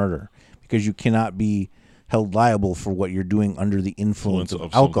charged for murder because you cannot be held liable for what you're doing under the influence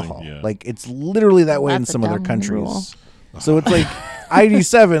of alcohol. Yeah. Like it's literally that way in some other countries. So it's like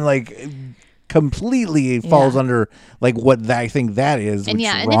ID7, like completely falls under like what I think that is, which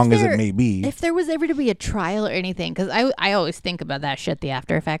wrong as it may be. If there was ever to be a trial or anything, because I always think about that shit, the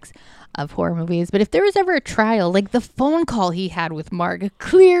after effects of horror movies, but if there was ever a trial, like the phone call he had with Mark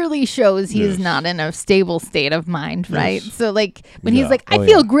clearly shows he is not in a stable state of mind, right? So like when he's like, I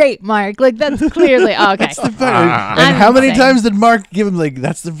feel great, Mark, like that's clearly okay. That's the virus. And how many times did Mark give him like,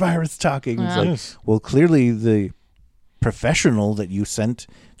 that's the virus talking? It's like, well, clearly the professional that you sent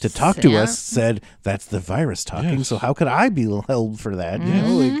to talk to us said that's the virus talking. So how could I be held for that?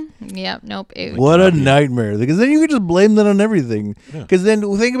 Nope. What a nightmare! Because then you could just blame that on everything. Because then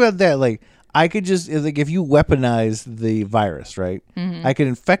think about that. Like I could just like if you weaponize the virus, right? I could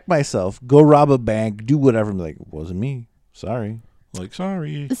infect myself, go rob a bank, do whatever. I'm like, it wasn't me. Sorry. Like,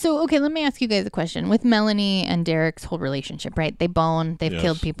 sorry. So, okay, let me ask you guys a question. With Melanie and Derek's whole relationship, right? They bone, they've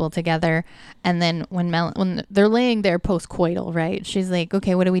killed people together. And then when they're laying there post-coital, right? She's like,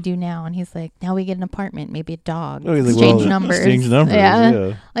 okay, what do we do now? And he's like, now we get an apartment, maybe a dog. Exchange numbers. Exchange numbers,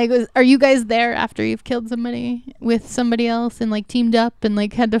 yeah. Like, are you guys there after you've killed somebody with somebody else and like teamed up and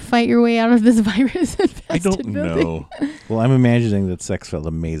like had to fight your way out of this virus? I don't know. Well, I'm imagining that sex felt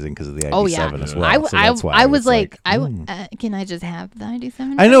amazing because of the ID7 as well. I was like, can I just have the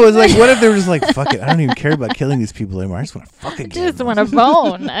ID7? I know. It's like, what if they were just like, fuck it, I don't even care about killing these people anymore. I just want to fucking kill them. I just want to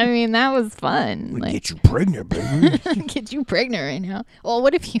bone. I mean, that was fun. Like, get you pregnant, baby. Get you pregnant right now. Well,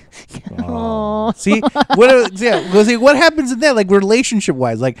 what if you? See, what happens in that? Like relationship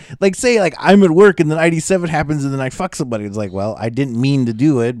wise, like say like I'm at work and then ID7 happens and then I fuck somebody. It's like, well, I didn't mean to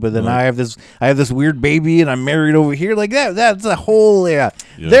do it, but then I have this weird baby and I'm married over here. Like that's a whole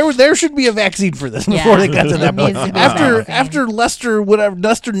There should be a vaccine for this before they got to that point. After Lester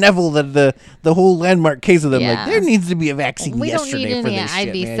Neville, the whole landmark case of them, like there needs to be a vaccine yesterday for this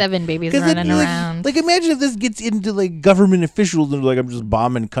shit, ID7 babies running around. Like imagine if this gets into like government officials and like I'm just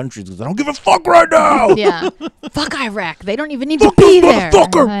bombing countries because I don't give a fuck right now. Yeah, fuck Iraq. They don't even need to be there.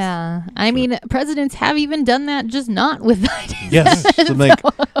 Yeah, I mean presidents have even done that, just not with ID7. Yes, so like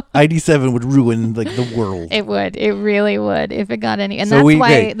ID7 would ruin like the world. It would. It really would if it got any. And so that's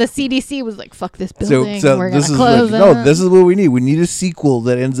why the CDC was like, "Fuck this building. We're gonna close it." No, this is what we need. We need a sequel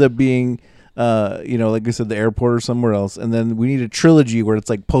that ends up being, like I said, the airport or somewhere else, and then we need a trilogy where it's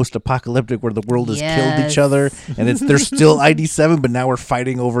like post-apocalyptic, where the world has killed each other, and they're still ID7, but now we're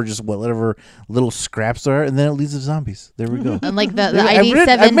fighting over just whatever little scraps there are, and then it leads to zombies. There we go. And like the ID7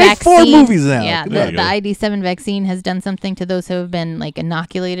 vaccine. I've made 4 movies now. Yeah, the ID7 vaccine has done something to those who have been like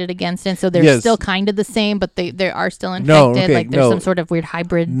inoculated against it, so they're still kind of the same, but they are still infected. There's some sort of weird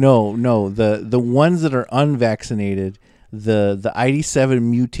hybrid. No, the ones that are unvaccinated. The ID7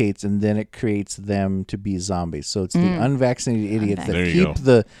 mutates and then it creates them to be zombies. So it's the unvaccinated idiots that keep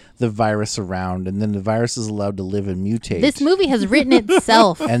the virus around, and then the virus is allowed to live and mutate. This movie has written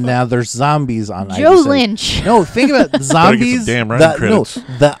itself. And now there's zombies on Joe ID7. Lynch. No, think about zombies.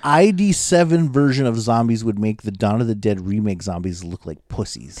 The ID7 version of zombies would make the Dawn of the Dead remake zombies look like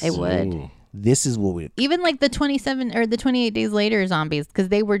pussies. They would. Ooh. This is what we even like the 27 or the 28 days later zombies, because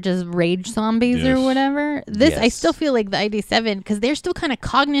they were just rage zombies or whatever. I still feel like the ID7, because they're still kind of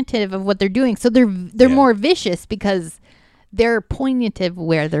cognitive of what they're doing, so they're more vicious because they're pointed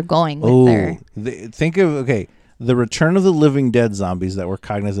where they're going with think of the Return of the Living Dead zombies that were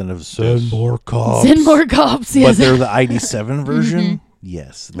cognizant of send more cops, yes. But they're the ID7 version.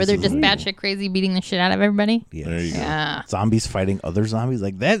 Yes. Where they're just batshit crazy, beating the shit out of everybody. Yes. There you go. Zombies fighting other zombies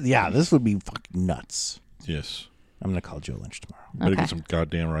like that. Yeah, this would be fucking nuts. Yes. I'm going to call Joe Lynch tomorrow. Better get some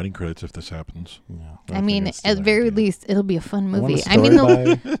goddamn writing credits if this happens. Yeah, I mean, at very least, it'll be a fun movie. I mean,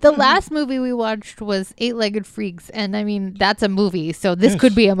 the last movie we watched was 8-Legged Freaks, and I mean, that's a movie, so this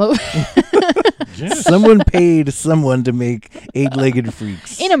could be a movie. Yes. Someone paid someone to make 8-Legged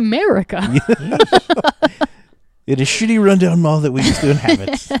Freaks. In America. In a shitty rundown mall that we used to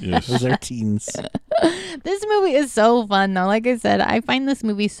inhabit. Yes. Those are teens. This movie is so fun, though. Like I said, I find this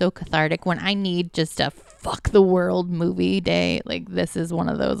movie so cathartic when I need just a fuck the world movie day. Like, this is one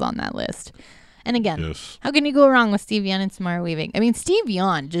of those on that list. And again, how can you go wrong with Steve Yeun and Samara Weaving? I mean, Steve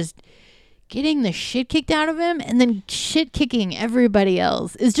Yeun just getting the shit kicked out of him and then shit kicking everybody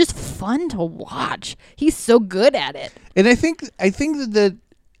else is just fun to watch. He's so good at it. And I think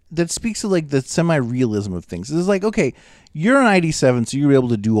that speaks to like the semi-realism of things. It's like, okay, you're an ID7, so you're able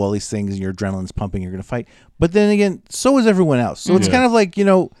to do all these things, and your adrenaline's pumping, you're going to fight. But then again, so is everyone else. So it's kind of like,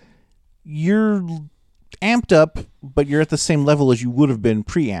 you're amped up, but you're at the same level as you would have been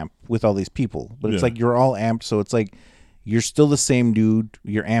pre-amp with all these people. But it's like you're all amped, so it's like you're still the same dude,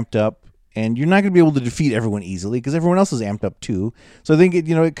 you're amped up, and you're not going to be able to defeat everyone easily because everyone else is amped up too. So I think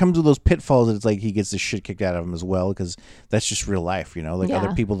it comes with those pitfalls that it's like he gets the shit kicked out of him as well, because that's just real life,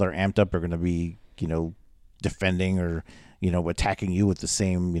 other people that are amped up are going to be, defending or attacking you with the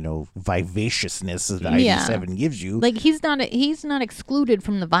same vivaciousness that the ID7 gives you. Like he's not excluded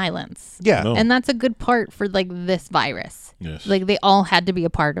from the violence. And that's a good part for like this virus. Like they all had to be a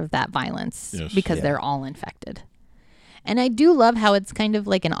part of that violence because they're all infected. And I do love how it's kind of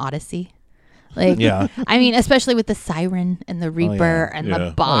like an Odyssey. Like, I mean, especially with the siren and the Reaper and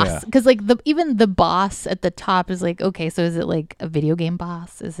the boss, because like even the boss at the top is like, okay, so is it like a video game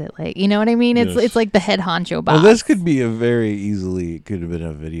boss? Is it like, you know what I mean? It's like the head honcho boss. Well, this could be could have been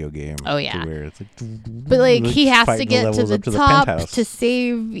a video game. Oh yeah, where it's like, but like he has to get to the top to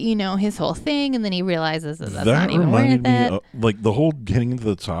save, his whole thing, and then he realizes that's not even worth it. Like the whole getting to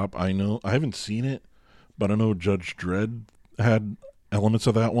the top. I know I haven't seen it, but I know Judge Dredd had elements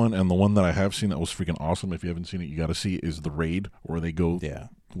of that one, and the one that I have seen that was freaking awesome. If you haven't seen it, you got to see it, is the raid where they go, to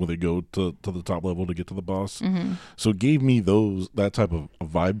the top level to get to the boss. So it gave me that type of a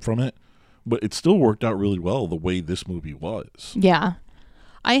vibe from it, but it still worked out really well the way this movie was. Yeah.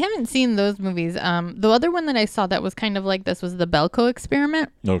 I haven't seen those movies. The other one that I saw that was kind of like this was the Belko Experiment.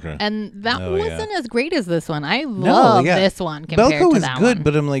 Okay. And that wasn't as great as this one. I love this one compared Belko to is that good, one.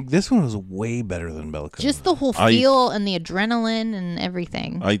 But I'm like, this one was way better than Belko. Just the whole feel and the adrenaline and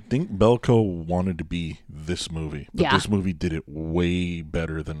everything. I think Belko wanted to be this movie, but this movie did it way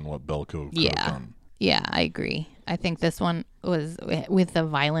better than what Belko could have done. Yeah, I agree. I think this one was with the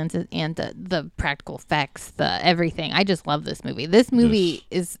violence and the practical effects, the everything. I just love this movie. This movie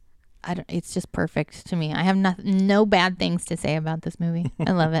is, it's just perfect to me. I have no bad things to say about this movie.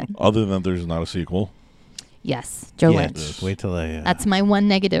 I love it. Other than there's not a sequel. Yes, Joe Lynch. Wait till I... That's my one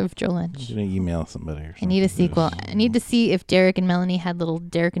negative, Joe Lynch. I'm going to email somebody or something. I need a sequel. I need to see if Derek and Melanie had little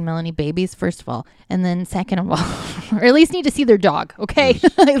Derek and Melanie babies, first of all. And then second of all, or at least need to see their dog, okay?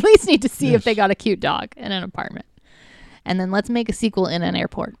 At least need to see if they got a cute dog in an apartment. And then let's make a sequel in an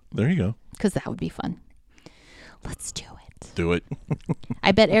airport. There you go. Because that would be fun. Let's do it. Do it.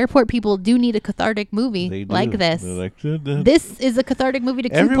 I bet airport people do need a cathartic movie like this. This is a cathartic movie to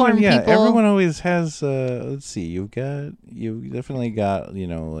coupon people. Everyone always has. Let's see. You've definitely got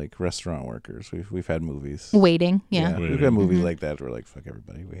like restaurant workers. We've had movies. Waiting. We've had movies like that. We're like, fuck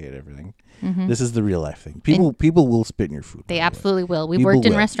everybody. We hate everything. This is the real life thing. People will spit in your food. They absolutely will. We've worked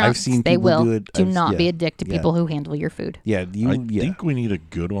in restaurants. I've seen they will. Do it. Do not be a dick to people who handle your food. I think we need a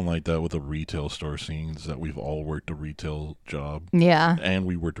good one like that with the retail store scenes that we've all worked a retail job. Yeah. And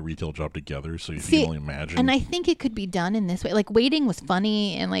we worked a retail job together, so you can only imagine. And I think it could be done in this way. Like Waiting was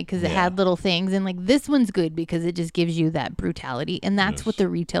funny and like because it had little things, and like this one's good because it just gives you that brutality, and that's what the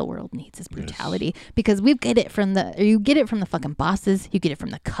retail world needs is brutality because you get it from the fucking bosses, you get it from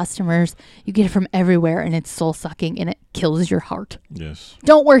the customers, you get it from everywhere, and it's soul sucking and it kills your heart. Yes.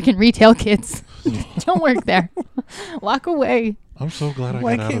 Don't work in retail, kids. Don't work there. Walk away. I'm so glad I got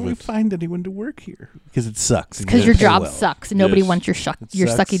out of it. Why can't we find anyone to work here? Because it sucks. Because your job sucks. Nobody wants your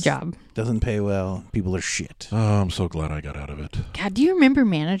sucky job. Doesn't pay well. People are shit. Oh, I'm so glad I got out of it. God, do you remember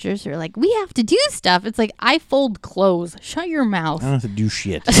managers who are like, we have to do stuff? It's like, I fold clothes. Shut your mouth. I don't have to do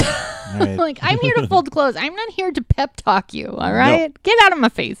shit. Right. Like, I'm here to fold clothes. I'm not here to pep talk you. All right? No. Get out of my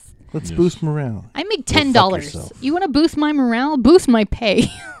face. Let's boost morale. I make $10. You want to boost my morale? Boost my pay.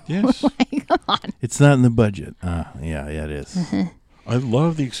 Yes. Like, come on. It's not in the budget. Yeah, it is. I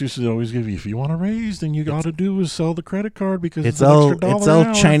love the excuses they always give you. If you want a raise, then you got to do is sell the credit card because it's all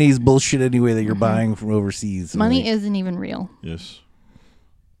Chinese bullshit anyway that you're buying from overseas. Money isn't even real. Yes.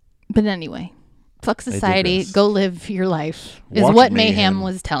 But anyway, fuck society. Go live your life. Is what Mayhem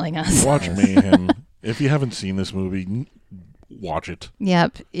was telling us. Watch Mayhem. If you haven't seen this movie, watch it.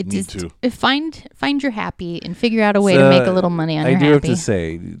 Yep. Find your happy and figure out a way to make a little money on your happy. I do have to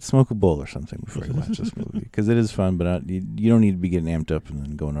say, smoke a bowl or something before you watch this movie because it is fun, but you don't need to be getting amped up and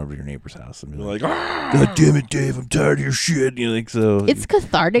then going over to your neighbor's house and be like, God damn it, Dave, I'm tired of your shit. You're like, so it's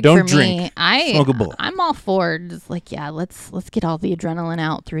cathartic don't for drink. Me. Smoke a bowl. I'm all for it. Just like, let's get all the adrenaline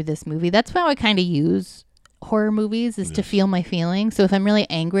out through this movie. That's how I kind of use horror movies is to feel my feelings. So if I'm really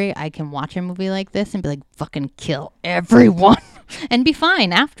angry, I can watch a movie like this and be like, fucking kill everyone and be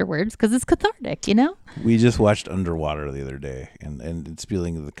fine afterwards because it's cathartic, We just watched Underwater the other day and it's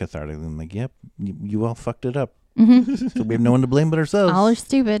feeling the cathartic. I'm like, yep, you all fucked it up. So we have no one to blame but ourselves. All are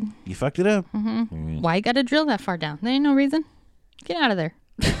stupid. You fucked it up. Why you got to drill that far down? There ain't no reason. Get out of there.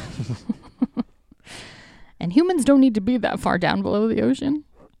 And humans don't need to be that far down below the ocean.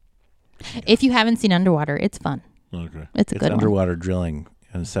 If you haven't seen Underwater, it's fun. Okay. It's a good underwater drilling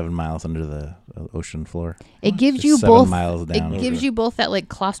and 7 miles under the ocean floor. It gives Just you 7 both miles down. It gives you both that like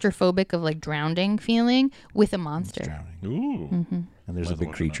claustrophobic of like drowning feeling with a monster. Drowning. Ooh. And there's a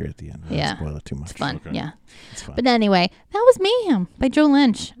big creature at the end. I Yeah. don't spoil it too much. It's fun. Okay. Yeah. It's fun. But anyway, that was Mayhem by Joe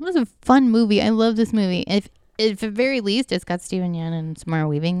Lynch. It was a fun movie. I love this movie. If at the very least, it's got Stephen Yeun and Samara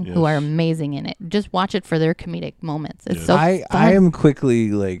Weaving, who are amazing in it. Just watch it for their comedic moments. It's so fun. I am quickly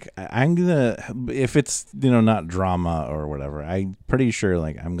like, I'm gonna, if it's not drama or whatever, I'm pretty sure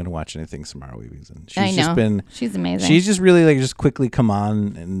like I'm gonna watch anything Samara Weaving's in. She's amazing. She's just really like just quickly come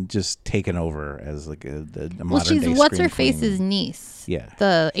on and just taken over as like a modern day what's scream her face's queen. niece. Yeah,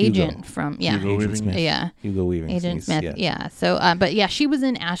 the Hugo. agent from Agent Smith. Hugo Weaving's Agent niece. Smith. Yeah. So, but yeah, she was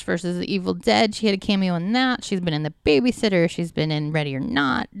in Ash versus the Evil Dead. She had a cameo in that. She's been in The Babysitter. She's been in Ready or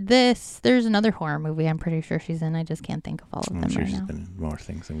Not. There's another horror movie I'm pretty sure she's in. I just can't think of all of them I'm sure right she's now. been in more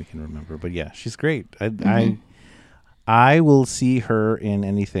things than we can remember, but yeah, she's great. I will see her in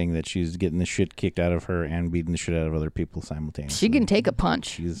anything that she's getting the shit kicked out of her and beating the shit out of other people simultaneously. She can take a punch.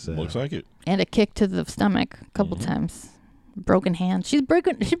 She's Looks like it. And a kick to the stomach a couple times. Broken hand. She's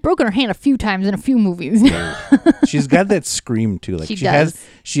broken her hand a few times in a few movies. she's got that scream too. Like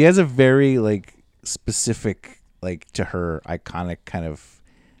she has a very like specific like to her iconic kind of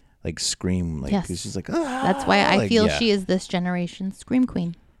like scream. Like Yes. she's like That's why I feel she is this generation's scream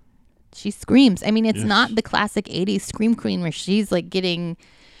queen. She screams. I mean, it's not the classic 80s scream queen where she's like getting,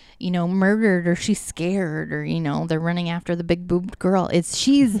 murdered or she's scared or, they're running after the big boobed girl.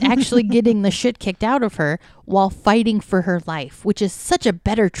 She's actually getting the shit kicked out of her while fighting for her life, which is such a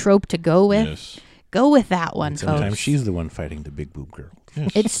better trope to go with. Yes. Go with that one, and sometimes folks. she's the one fighting the big boob girl.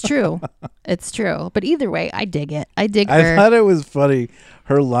 Yes. It's true. It's true. But either way, I dig it. I dig her. I thought it was funny,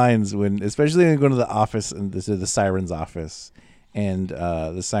 her lines especially when you go to the office and the siren's office. And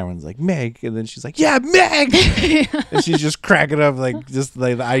the siren's like, Meg. And then she's like, yeah, Meg. And she's just cracking up, like, just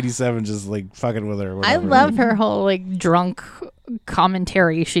like the ID7 just like fucking with her. Or I whatever. love her whole like drunk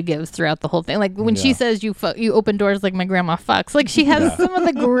commentary she gives throughout the whole thing. Like when she says you open doors like my grandma fucks. Like she has some of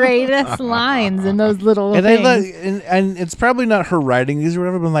the greatest lines in those little things. And it's probably not her writing these or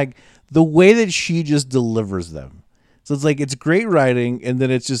whatever, but like the way that she just delivers them. So it's like it's great writing, and then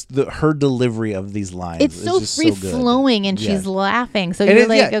it's just her delivery of these lines. It's so just free so good. flowing, and she's laughing. So and you're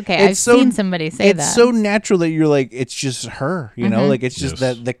like, okay, I've seen somebody say that. It's so natural that you're like, it's just her, like it's just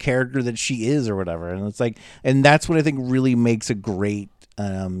that the character that she is or whatever. And it's like, and that's what I think really makes a great,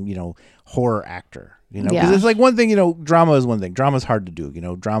 horror actor. Because it's like one thing, drama is one thing. Drama is hard to do.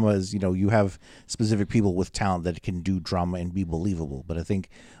 Drama is, you have specific people with talent that can do drama and be believable. But I think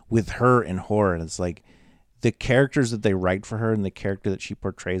with her in horror, and it's like, the characters that they write for her and the character that she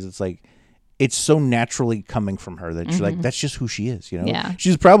portrays, it's like it's so naturally coming from her that you're like, that's just who she is, Yeah.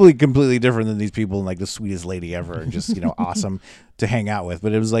 She's probably completely different than these people and like the sweetest lady ever and just, awesome to hang out with.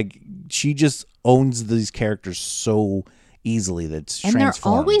 But it was like she just owns these characters so easily that it's and transforms.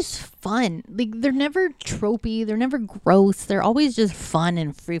 they're always fun. Like they're never tropey, they're never gross. They're always just fun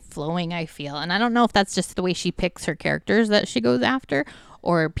and free flowing, I feel. And I don't know if that's just the way she picks her characters that she goes after,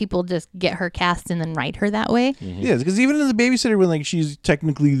 or people just get her cast and then write her that way. Mm-hmm. Yeah, because even in The Babysitter, when like she's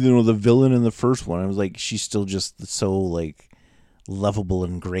technically the villain in the first one, I was like she's still just so like lovable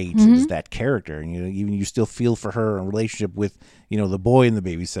and great as that character, and even you still feel for her in relationship with the boy in The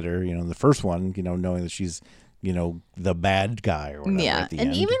Babysitter, in the first one, knowing that she's the bad guy or whatever. Yeah, at the and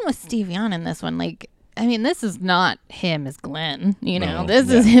end. even with Steve Yeun in this one, like. I mean, this is not him as Glenn, No. This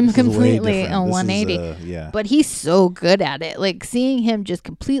is him This is way completely different. a This 180. is, But he's so good at it. Like seeing him just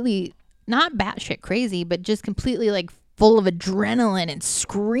completely, not batshit crazy, but just completely like full of adrenaline and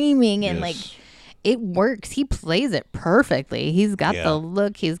screaming and like it works. He plays it perfectly. He's got the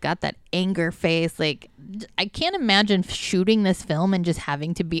look. He's got that anger face. Like I can't imagine shooting this film and just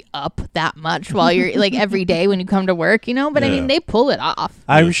having to be up that much while you're like every day when you come to work, But I mean, they pull it off.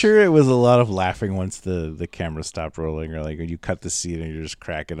 I'm sure it was a lot of laughing once the camera stopped rolling, or like when you cut the scene and you're just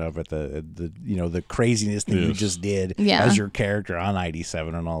cracking up at the the craziness that you just did as your character on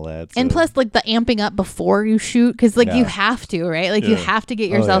ID7 and all that. So. And plus, like the amping up before you shoot, because like you have to, right? Like you have to get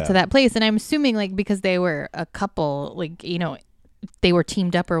yourself to that place. And I'm assuming like because they were a couple, like they were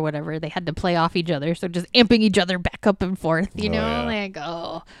teamed up or whatever, they had to play off each other, so just amping each other back up and forth, like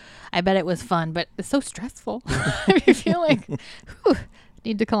I bet it was fun, but it's so stressful. I feel like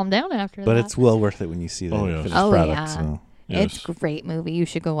need to calm down after that. But it's well worth it when you see the finished product. So. Yes. It's a great movie. You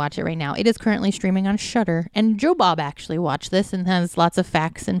should go watch it right now. It is currently streaming on Shudder. And Joe Bob actually watched this and has lots of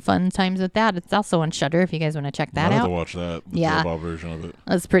facts and fun times with that. It's also on Shudder if you guys want to check that I'll have out. to watch that. The Yeah. Joe Bob version of it.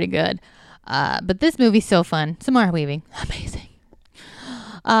 That's pretty good. But this movie's so fun. Samara Weaving. Amazing.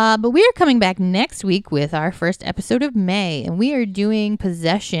 But we are coming back next week with our first episode of May. And we are doing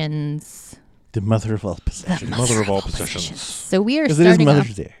Possessions. The mother of all possessions. Mother of all possessions. So we are Because starting it is Mother's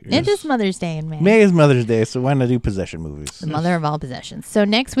off- Day. It is Mother's Day in May. May is Mother's Day, so why not do possession movies? The mother of all possessions. So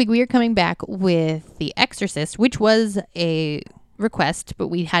next week we are coming back with The Exorcist, which was a request, but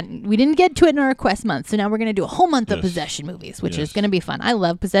we didn't get to it in our request month. So now we're going to do a whole month of possession movies, which is going to be fun. I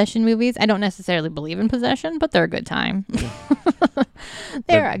love possession movies. I don't necessarily believe in possession, but they're a good time.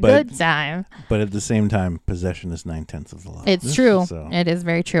 They're a good time. But at the same time, possession is 9/10 of the law. It's true. So. It is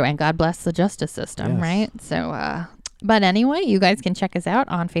very true. And God bless the justice system, Yes. right? So, but anyway, you guys can check us out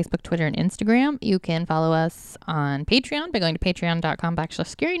on Facebook, Twitter, and Instagram. You can follow us on Patreon by going to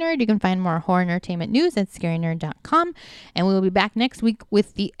patreon.com/scarynerd. You can find more horror entertainment news at scarynerd.com. And we will be back next week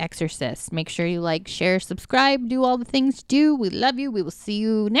with The Exorcist. Make sure you like, share, subscribe, do all the things do. We love you. We will see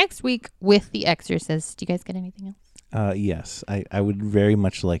you next week with The Exorcist. Do you guys get anything else? Yes, I would very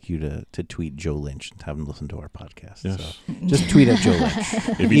much like you to tweet Joe Lynch and have him listen to our podcast. Yes. So just tweet at Joe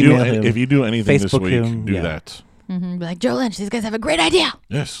Lynch. If you do anything Facebook this week, him, do yeah. that. Mm-hmm. Be like, Joe Lynch, these guys have a great idea.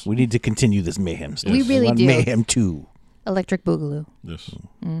 Yes. We need to continue this Mayhem stuff. We really want do. Mayhem 2. Electric Boogaloo. Yes.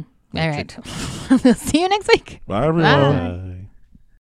 All right. See you next week. Bye, everyone. Bye. Bye.